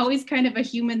 but there's always kind of a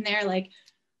human there like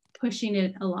pushing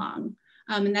it along.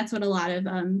 And that's what a lot of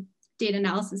data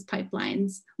analysis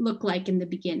pipelines look like in the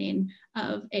beginning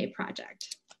of a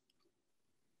project.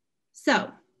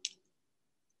 So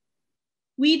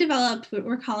we developed what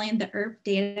we're calling the ERP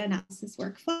data analysis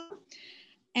workflow.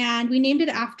 And we named it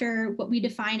after what we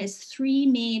define as three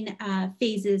main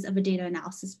phases of a data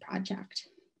analysis project.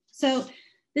 So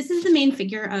this is the main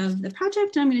figure of the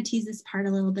project. And I'm going to tease this part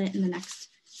a little bit in the next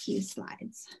few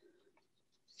slides.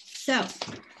 So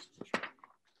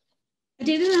a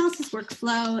data analysis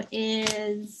workflow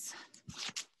is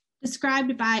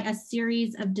described by a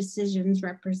series of decisions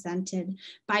represented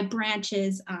by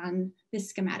branches on this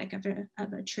schematic of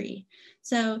a tree.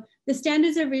 So the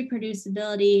standards of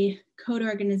reproducibility, code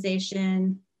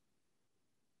organization,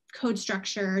 code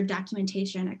structure,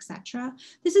 documentation, etc.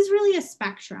 This is really a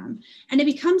spectrum, and it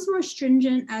becomes more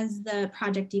stringent as the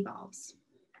project evolves.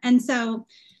 And so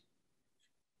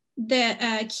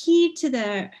the key to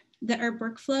the ERP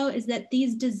workflow is that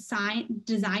these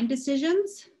design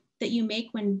decisions that you make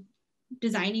when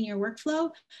designing your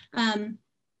workflow and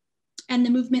the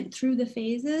movement through the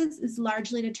phases is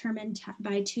largely determined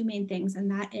by two main things,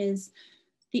 and that is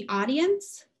the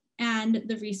audience and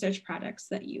the research products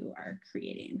that you are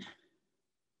creating.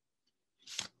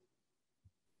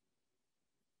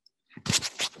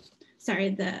 Sorry,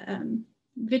 the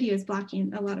video is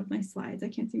blocking a lot of my slides. I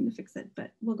can't seem to fix it,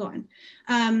 but we'll go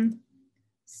on.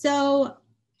 So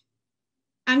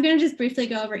I'm going to just briefly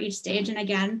go over each stage. And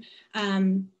again,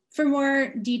 for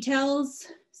more details,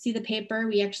 see the paper.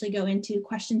 We actually go into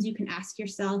questions you can ask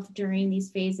yourself during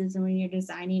these phases and when you're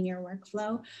designing your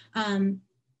workflow.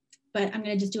 But I'm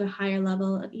going to just do a higher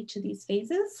level of each of these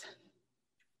phases.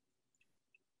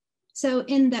 So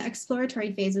in the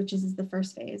exploratory phase, which is the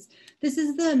first phase, this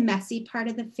is the messy part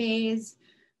of the phase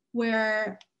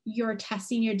where you're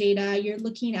testing your data, you're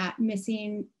looking at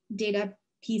missing data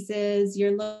pieces,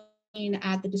 you're looking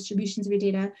at the distributions of your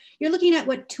data, you're looking at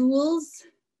what tools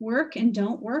work and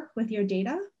don't work with your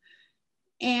data.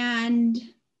 And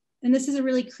this is a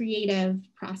really creative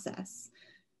process.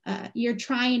 You're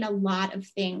trying a lot of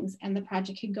things and the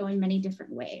project could go in many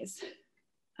different ways.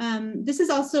 This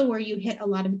is also where you hit a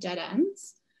lot of dead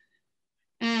ends.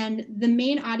 And the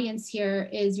main audience here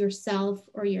is yourself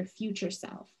or your future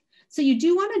self. So you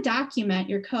do want to document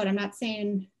your code. I'm not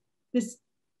saying this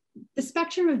the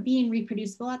spectrum of being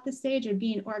reproducible at this stage or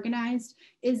being organized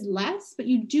is less, but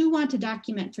you do want to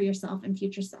document for yourself and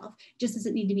future self, just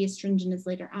doesn't need to be as stringent as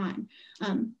later on.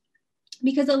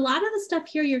 Because a lot of the stuff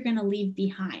here you're going to leave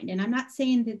behind. And I'm not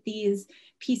saying that these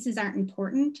pieces aren't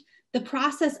important. The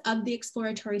process of the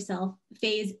exploratory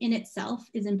phase in itself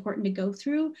is important to go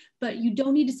through, but you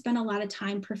don't need to spend a lot of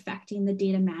time perfecting the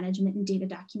data management and data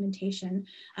documentation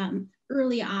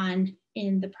early on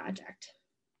in the project.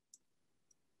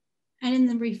 And in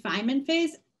the refinement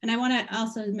phase, and I want to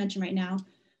also mention right now,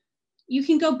 you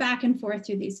can go back and forth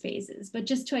through these phases, but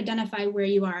just to identify where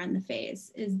you are in the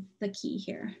phase is the key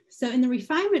here. So in the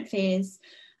refinement phase,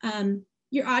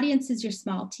 your audience is your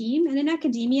small team. And in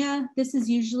academia, this is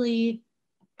usually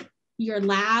your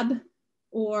lab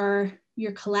or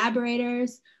your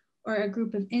collaborators or a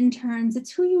group of interns.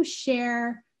 It's who you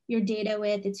share your data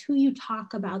with. It's who you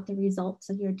talk about the results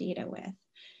of your data with.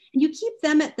 And you keep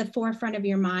them at the forefront of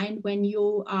your mind when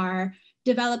you are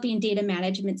developing data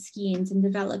management schemes and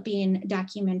developing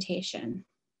documentation.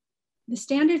 The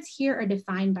standards here are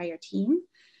defined by your team.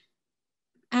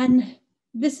 And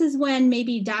this is when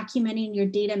maybe documenting your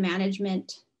data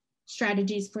management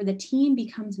strategies for the team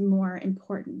becomes more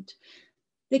important.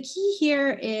 The key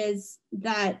here is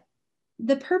that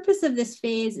the purpose of this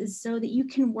phase is so that you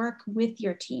can work with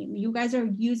your team. You guys are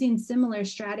using similar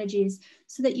strategies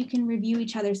so that you can review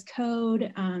each other's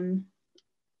code,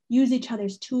 use each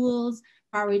other's tools,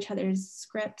 borrow each other's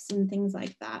scripts and things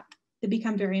like that. They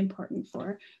become very important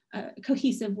for a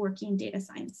cohesive working data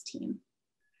science team.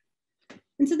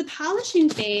 And so the polishing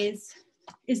phase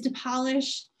is to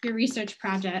polish your research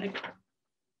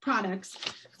products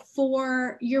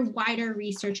for your wider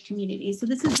research community. So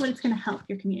this is what it's going to help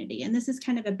your community. And this is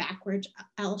kind of a backwards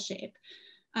L shape.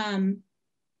 And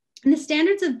the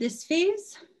standards of this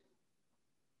phase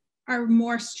are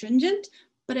more stringent,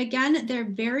 but again, they're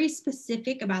very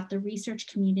specific about the research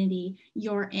community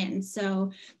you're in.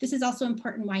 So this is also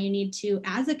important why you need to,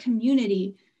 as a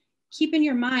community, keep in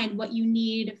your mind what you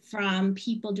need from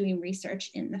people doing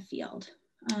research in the field.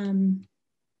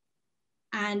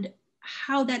 And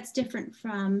how that's different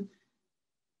from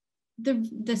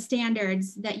the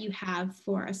standards that you have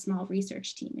for a small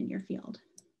research team in your field.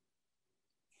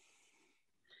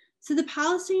 So the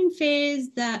polishing phase,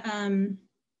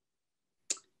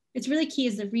 it's really key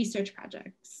is the research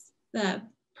projects, the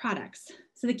products.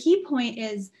 So the key point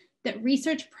is that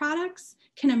research products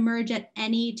can emerge at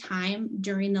any time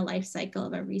during the life cycle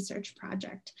of a research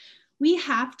project. We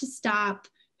have to stop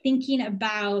thinking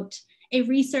about a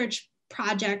research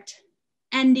project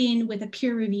ending with a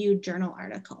peer-reviewed journal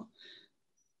article.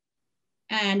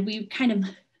 And we kind of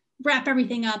wrap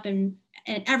everything up and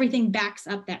everything backs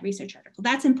up that research article.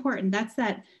 That's important. That's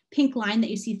that pink line that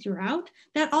you see throughout.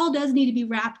 That all does need to be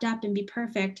wrapped up and be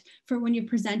perfect for when you're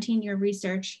presenting your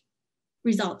research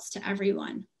results to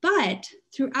everyone. But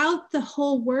throughout the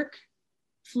whole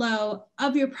workflow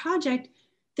of your project,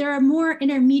 there are more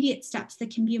intermediate steps that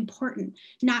can be important,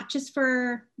 not just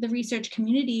for the research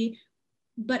community,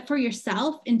 but for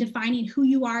yourself in defining who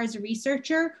you are as a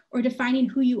researcher or defining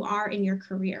who you are in your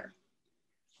career.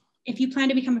 If you plan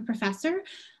to become a professor,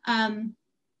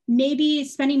 maybe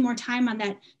spending more time on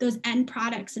those end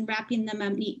products and wrapping them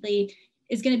up neatly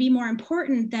is going to be more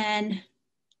important than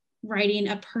writing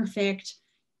a perfect,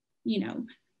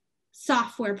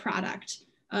 software product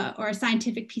or a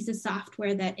scientific piece of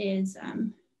software that is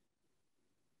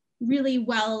really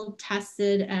well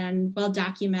tested and well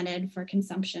documented for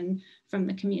consumption from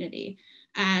the community.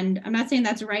 And I'm not saying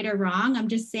that's right or wrong. I'm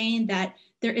just saying that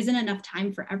there isn't enough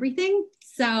time for everything.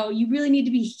 So you really need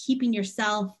to be keeping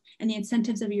yourself and the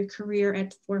incentives of your career at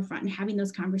the forefront and having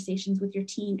those conversations with your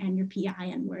team and your PI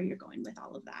and where you're going with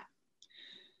all of that.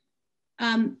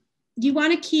 You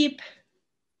want to keep,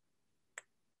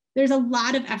 there's a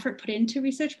lot of effort put into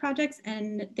research projects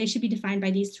and they should be defined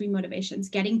by these three motivations: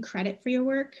 getting credit for your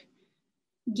work,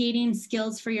 gaining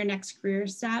skills for your next career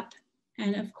step,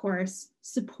 and of course,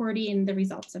 supporting the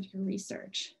results of your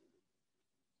research.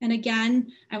 And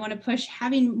again, I want to push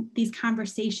having these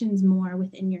conversations more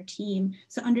within your team,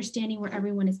 so understanding where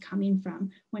everyone is coming from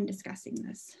when discussing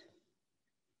this.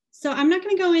 So I'm not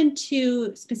going to go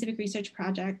into specific research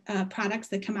products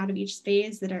that come out of each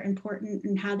phase that are important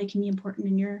and how they can be important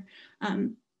in your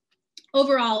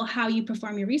overall how you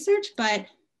perform your research, but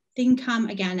they can come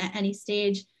again at any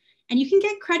stage. And you can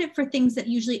get credit for things that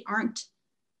usually aren't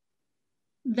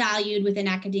valued within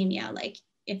academia. Like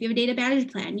if you have a data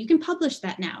management plan, you can publish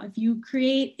that now. If you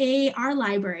create a R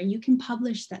library, you can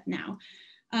publish that now.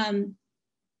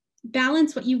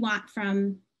 Balance what you want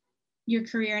from your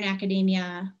career in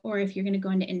academia, or if you're going to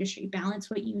go into industry, balance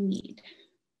what you need.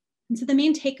 And so the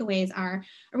main takeaways are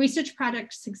a research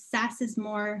project success is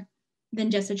more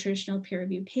than just a traditional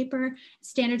peer-reviewed paper.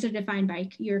 Standards are defined by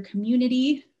your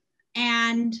community,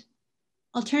 and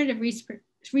alternative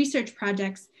research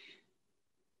projects,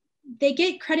 they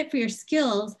get credit for your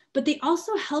skills, but they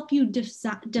also help you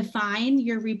define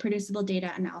your reproducible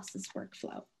data analysis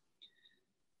workflow.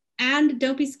 And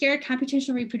don't be scared,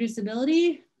 computational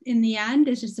reproducibility in the end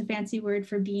is just a fancy word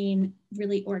for being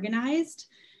really organized.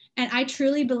 And I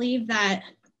truly believe that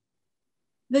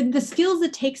the skills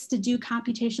it takes to do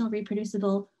computational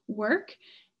reproducible work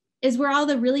is where all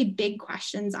the really big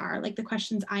questions are, like the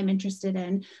questions I'm interested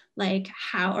in, like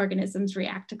how organisms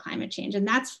react to climate change. And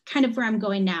that's kind of where I'm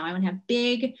going now. I want to have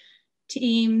big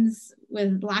teams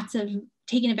with lots of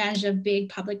taking advantage of big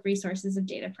public resources of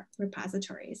data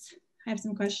repositories. I have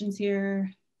some questions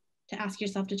here to ask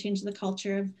yourself to change the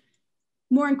culture of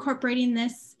more incorporating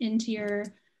this into your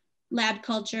lab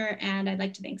culture. And I'd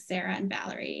like to thank Sarah and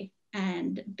Valerie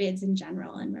and BIDS in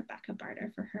general and Rebecca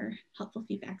Barter for her helpful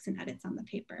feedbacks and edits on the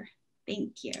paper.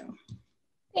 Thank you.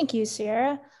 Thank you,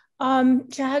 Sierra.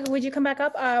 Jag, would you come back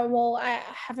up? Well, I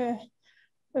have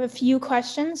a few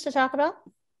questions to talk about.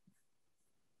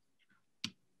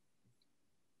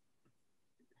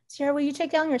 Sierra, will you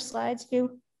take down your slides if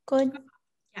you could?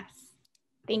 Yes.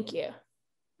 Thank you.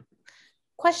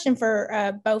 Question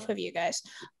for both of you guys.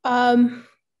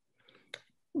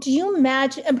 Do you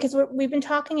imagine, because we've been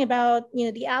talking about, you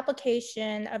know, the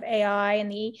application of AI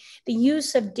and the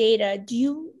use of data, do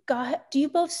you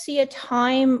both see a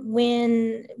time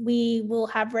when we will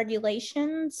have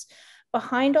regulations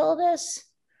behind all this?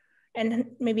 And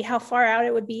maybe how far out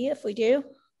it would be if we do?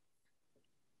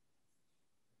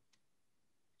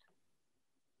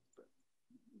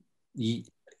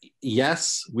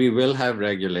 Yes, we will have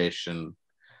regulation.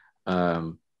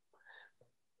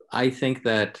 I think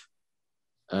that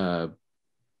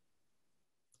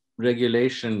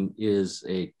regulation is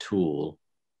a tool.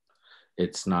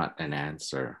 It's not an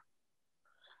answer.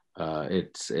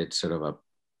 It's sort of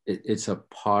it's a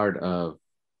part of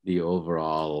the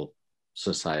overall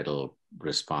societal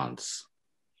response.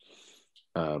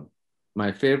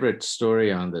 My favorite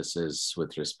story on this is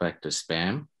with respect to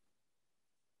spam.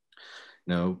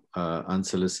 You know,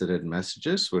 unsolicited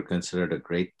messages were considered a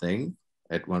great thing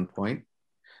at one point.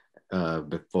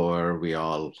 Before we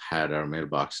all had our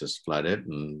mailboxes flooded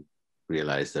and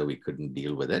realized that we couldn't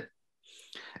deal with it.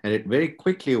 And it very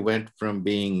quickly went from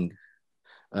being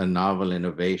a novel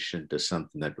innovation to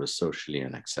something that was socially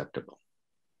unacceptable.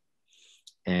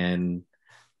 And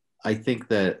I think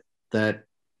that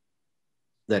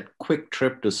quick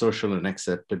trip to social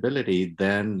unacceptability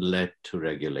then led to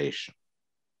regulation.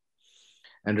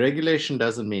 And regulation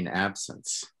doesn't mean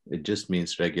absence. It just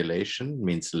means regulation,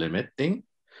 means limiting.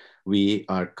 We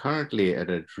are currently at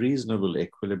a reasonable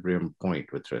equilibrium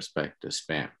point with respect to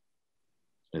spam.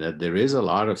 And that there is a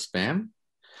lot of spam.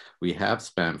 We have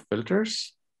spam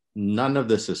filters. None of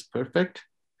this is perfect,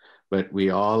 but we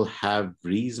all have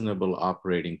reasonable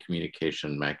operating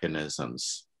communication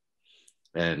mechanisms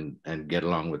and get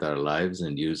along with our lives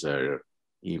and use our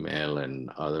email and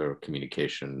other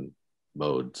communication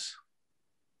modes.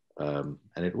 And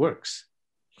it works.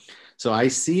 So I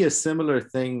see a similar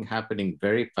thing happening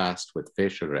very fast with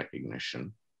facial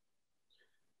recognition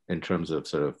in terms of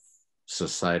sort of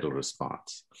societal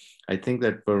response. I think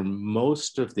that for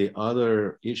most of the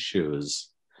other issues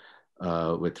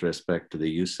with respect to the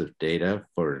use of data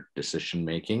for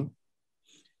decision-making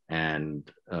and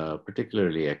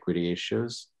particularly equity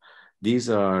issues, these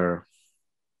are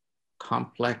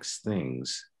complex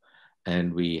things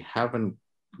and we haven't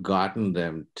gotten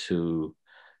them to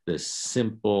this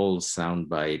simple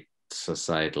soundbite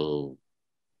societal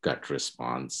gut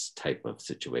response type of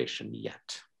situation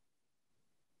yet.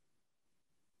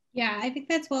 Yeah, I think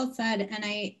that's well said. And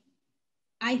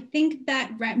I think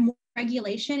that more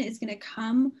regulation is going to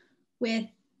come with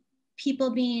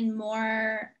people being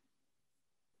more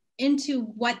into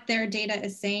what their data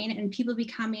is saying and people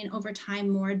becoming over time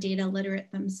more data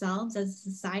literate themselves as a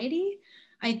society.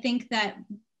 I think that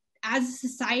as a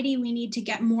society, we need to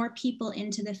get more people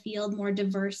into the field, more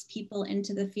diverse people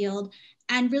into the field,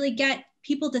 and really get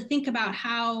people to think about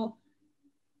how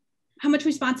much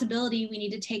responsibility we need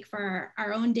to take for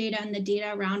our own data and the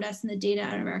data around us and the data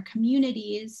out of our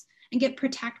communities and get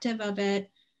protective of it,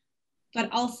 but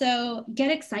also get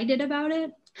excited about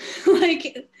it.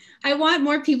 Like, I want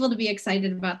more people to be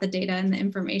excited about the data and the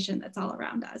information that's all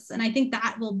around us. And I think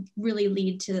that will really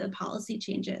lead to the policy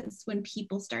changes when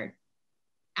people start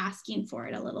asking for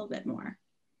it a little bit more.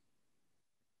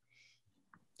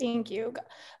 Thank you.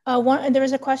 There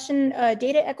was a question,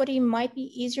 data equity might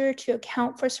be easier to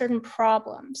account for certain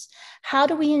problems. How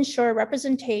do we ensure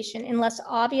representation in less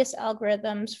obvious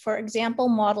algorithms, for example,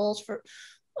 models for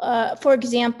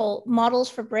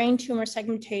brain tumor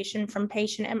segmentation from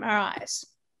patient MRIs?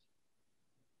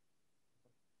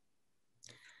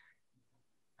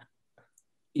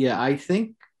 Yeah, I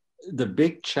think the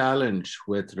big challenge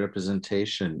with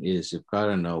representation is you've got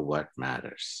to know what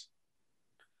matters.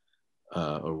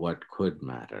 Or what could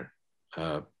matter.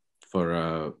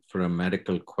 For a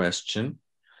medical question,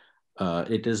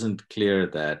 it isn't clear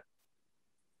that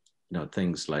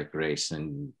things like race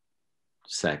and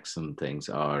sex and things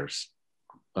are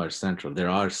central. There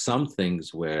are some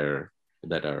things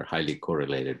that are highly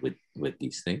correlated with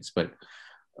these things, but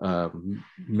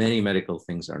many medical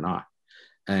things are not,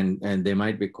 and they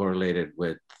might be correlated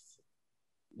with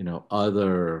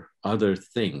other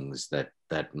things that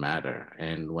matter,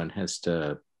 and one has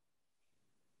to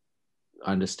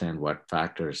understand what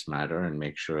factors matter and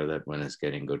make sure that one is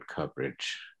getting good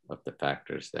coverage of the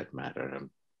factors that matter.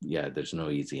 Yeah, there's no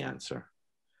easy answer.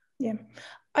 Yeah,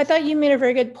 I thought you made a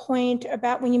very good point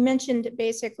about when you mentioned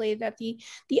basically that the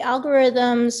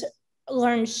algorithms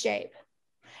learn shape,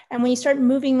 and when you start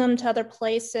moving them to other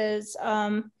places,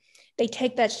 they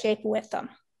take that shape with them.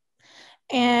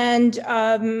 And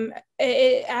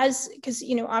because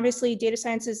obviously data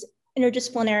science is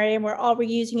interdisciplinary and we're all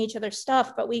reusing each other's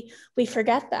stuff, but we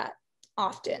forget that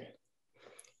often.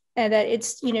 And that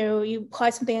it's, you apply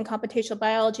something in computational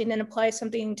biology and then apply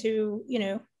something to,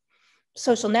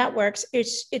 social networks,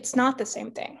 it's not the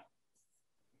same thing.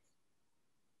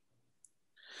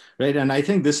 Right, and I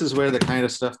think this is where the kind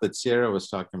of stuff that Sierra was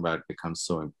talking about becomes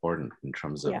so important in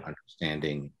terms of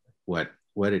understanding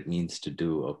what it means to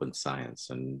do open science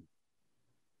and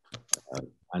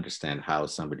understand how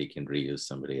somebody can reuse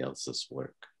somebody else's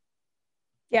work.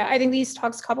 Yeah, I think these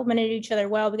talks complemented each other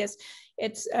well because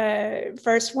it's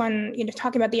first one,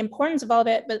 talking about the importance of all of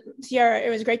it, but Sierra, it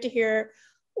was great to hear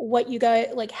what you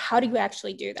guys, like, how do you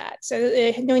actually do that?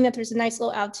 So knowing that there's a nice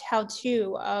little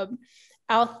how-to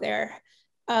out there.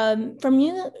 From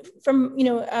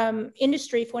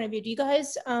industry point of view, do you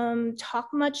guys talk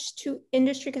much to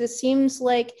industry? Because it seems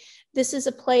like this is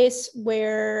a place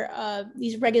where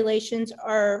these regulations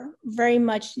are very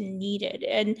much needed,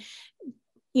 and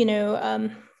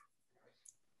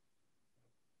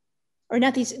or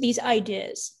not these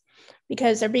ideas,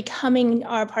 because they're becoming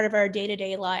part of our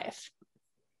day-to-day life.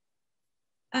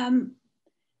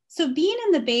 So being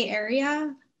in the Bay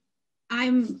Area,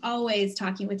 I'm always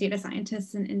talking with data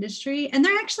scientists in industry, and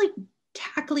they're actually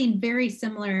tackling very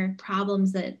similar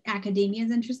problems that academia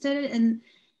is interested in. And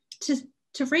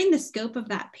to frame the scope of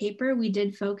that paper, we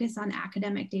did focus on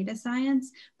academic data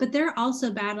science, but they're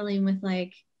also battling with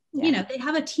they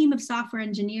have a team of software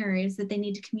engineers that they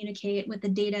need to communicate with the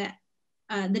data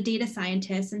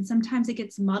scientists, and sometimes it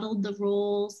gets muddled, the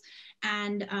roles.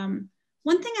 And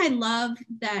one thing I love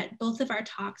that both of our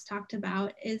talks talked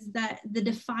about is that the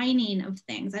defining of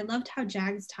things. I loved how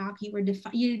Jag's talk,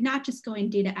 you're not just going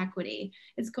data equity,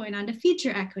 it's going on to feature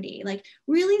equity, like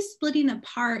really splitting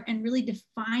apart and really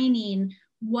defining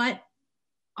what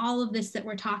all of this that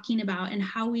we're talking about and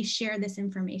how we share this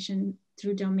information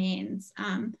through domains.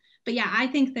 But yeah, I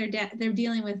think they're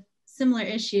dealing with similar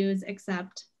issues,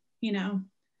 except, the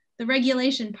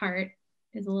regulation part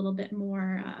is a little bit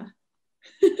more,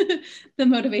 the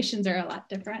motivations are a lot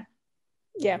different.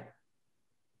 Yeah.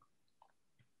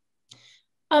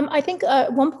 I think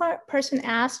one person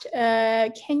asked,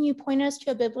 can you point us to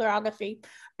a bibliography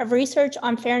of research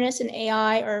on fairness in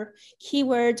AI or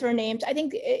keywords or names? I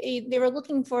think they were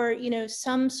looking for,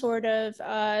 some sort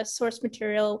of source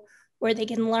material where they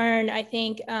can learn, I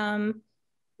think,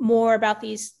 more about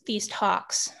these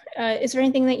talks. Is there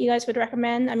anything that you guys would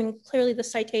recommend? I mean, clearly the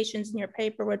citations in your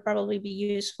paper would probably be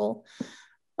useful.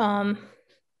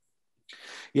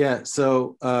 Yeah,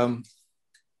 so I'm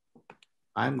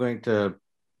going to,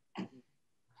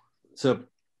 so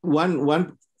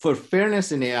one for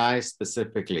fairness in AI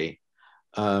specifically,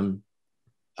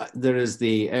 there is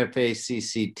the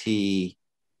FACCT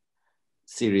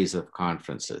series of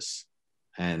conferences,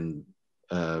 and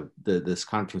this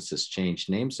conference has changed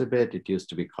names a bit. It used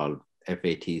to be called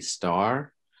FAT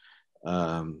Star,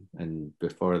 and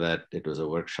before that it was a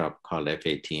workshop called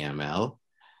FATML,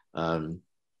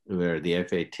 where the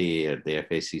FAT or the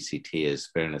FACCT is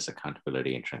fairness,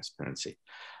 accountability, and transparency.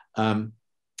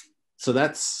 So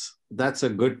that's a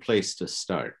good place to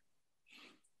start.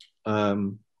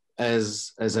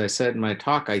 As I said in my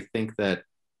talk, I think that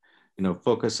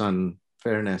focus on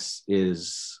fairness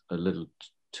is a little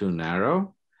too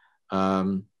narrow.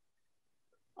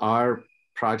 Our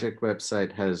project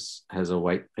website has a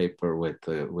white paper with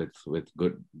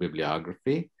good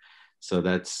bibliography. So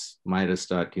that's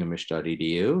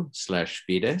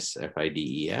midas.umich.edu/FIDES,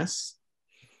 FIDES.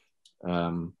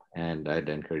 And I'd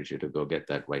encourage you to go get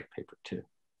that white paper too.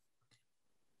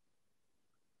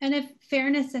 And if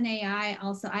fairness in AI,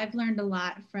 also, I've learned a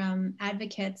lot from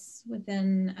advocates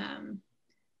within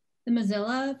the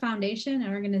Mozilla Foundation,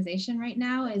 an organization right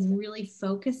now, is really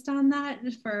focused on that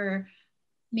for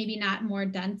maybe not more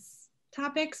dense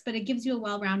topics, but it gives you a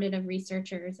well-rounded of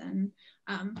researchers and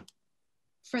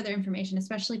further information,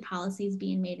 especially policies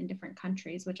being made in different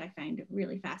countries, which I find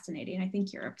really fascinating. I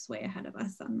think Europe's way ahead of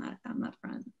us on that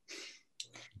front.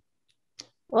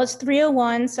 Well, it's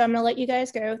 3:01, so I'm gonna let you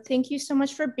guys go. Thank you so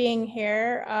much for being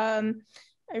here. I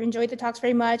enjoyed the talks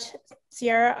very much.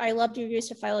 Sierra, I loved your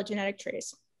use of phylogenetic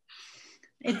trees.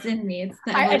 It's in me.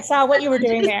 I saw what you were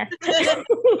doing there.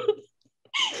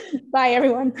 Bye,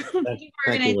 everyone. Thank you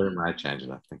very much,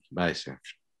 Angela. Thank you. Bye, sir.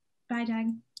 Bye,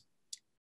 Doug.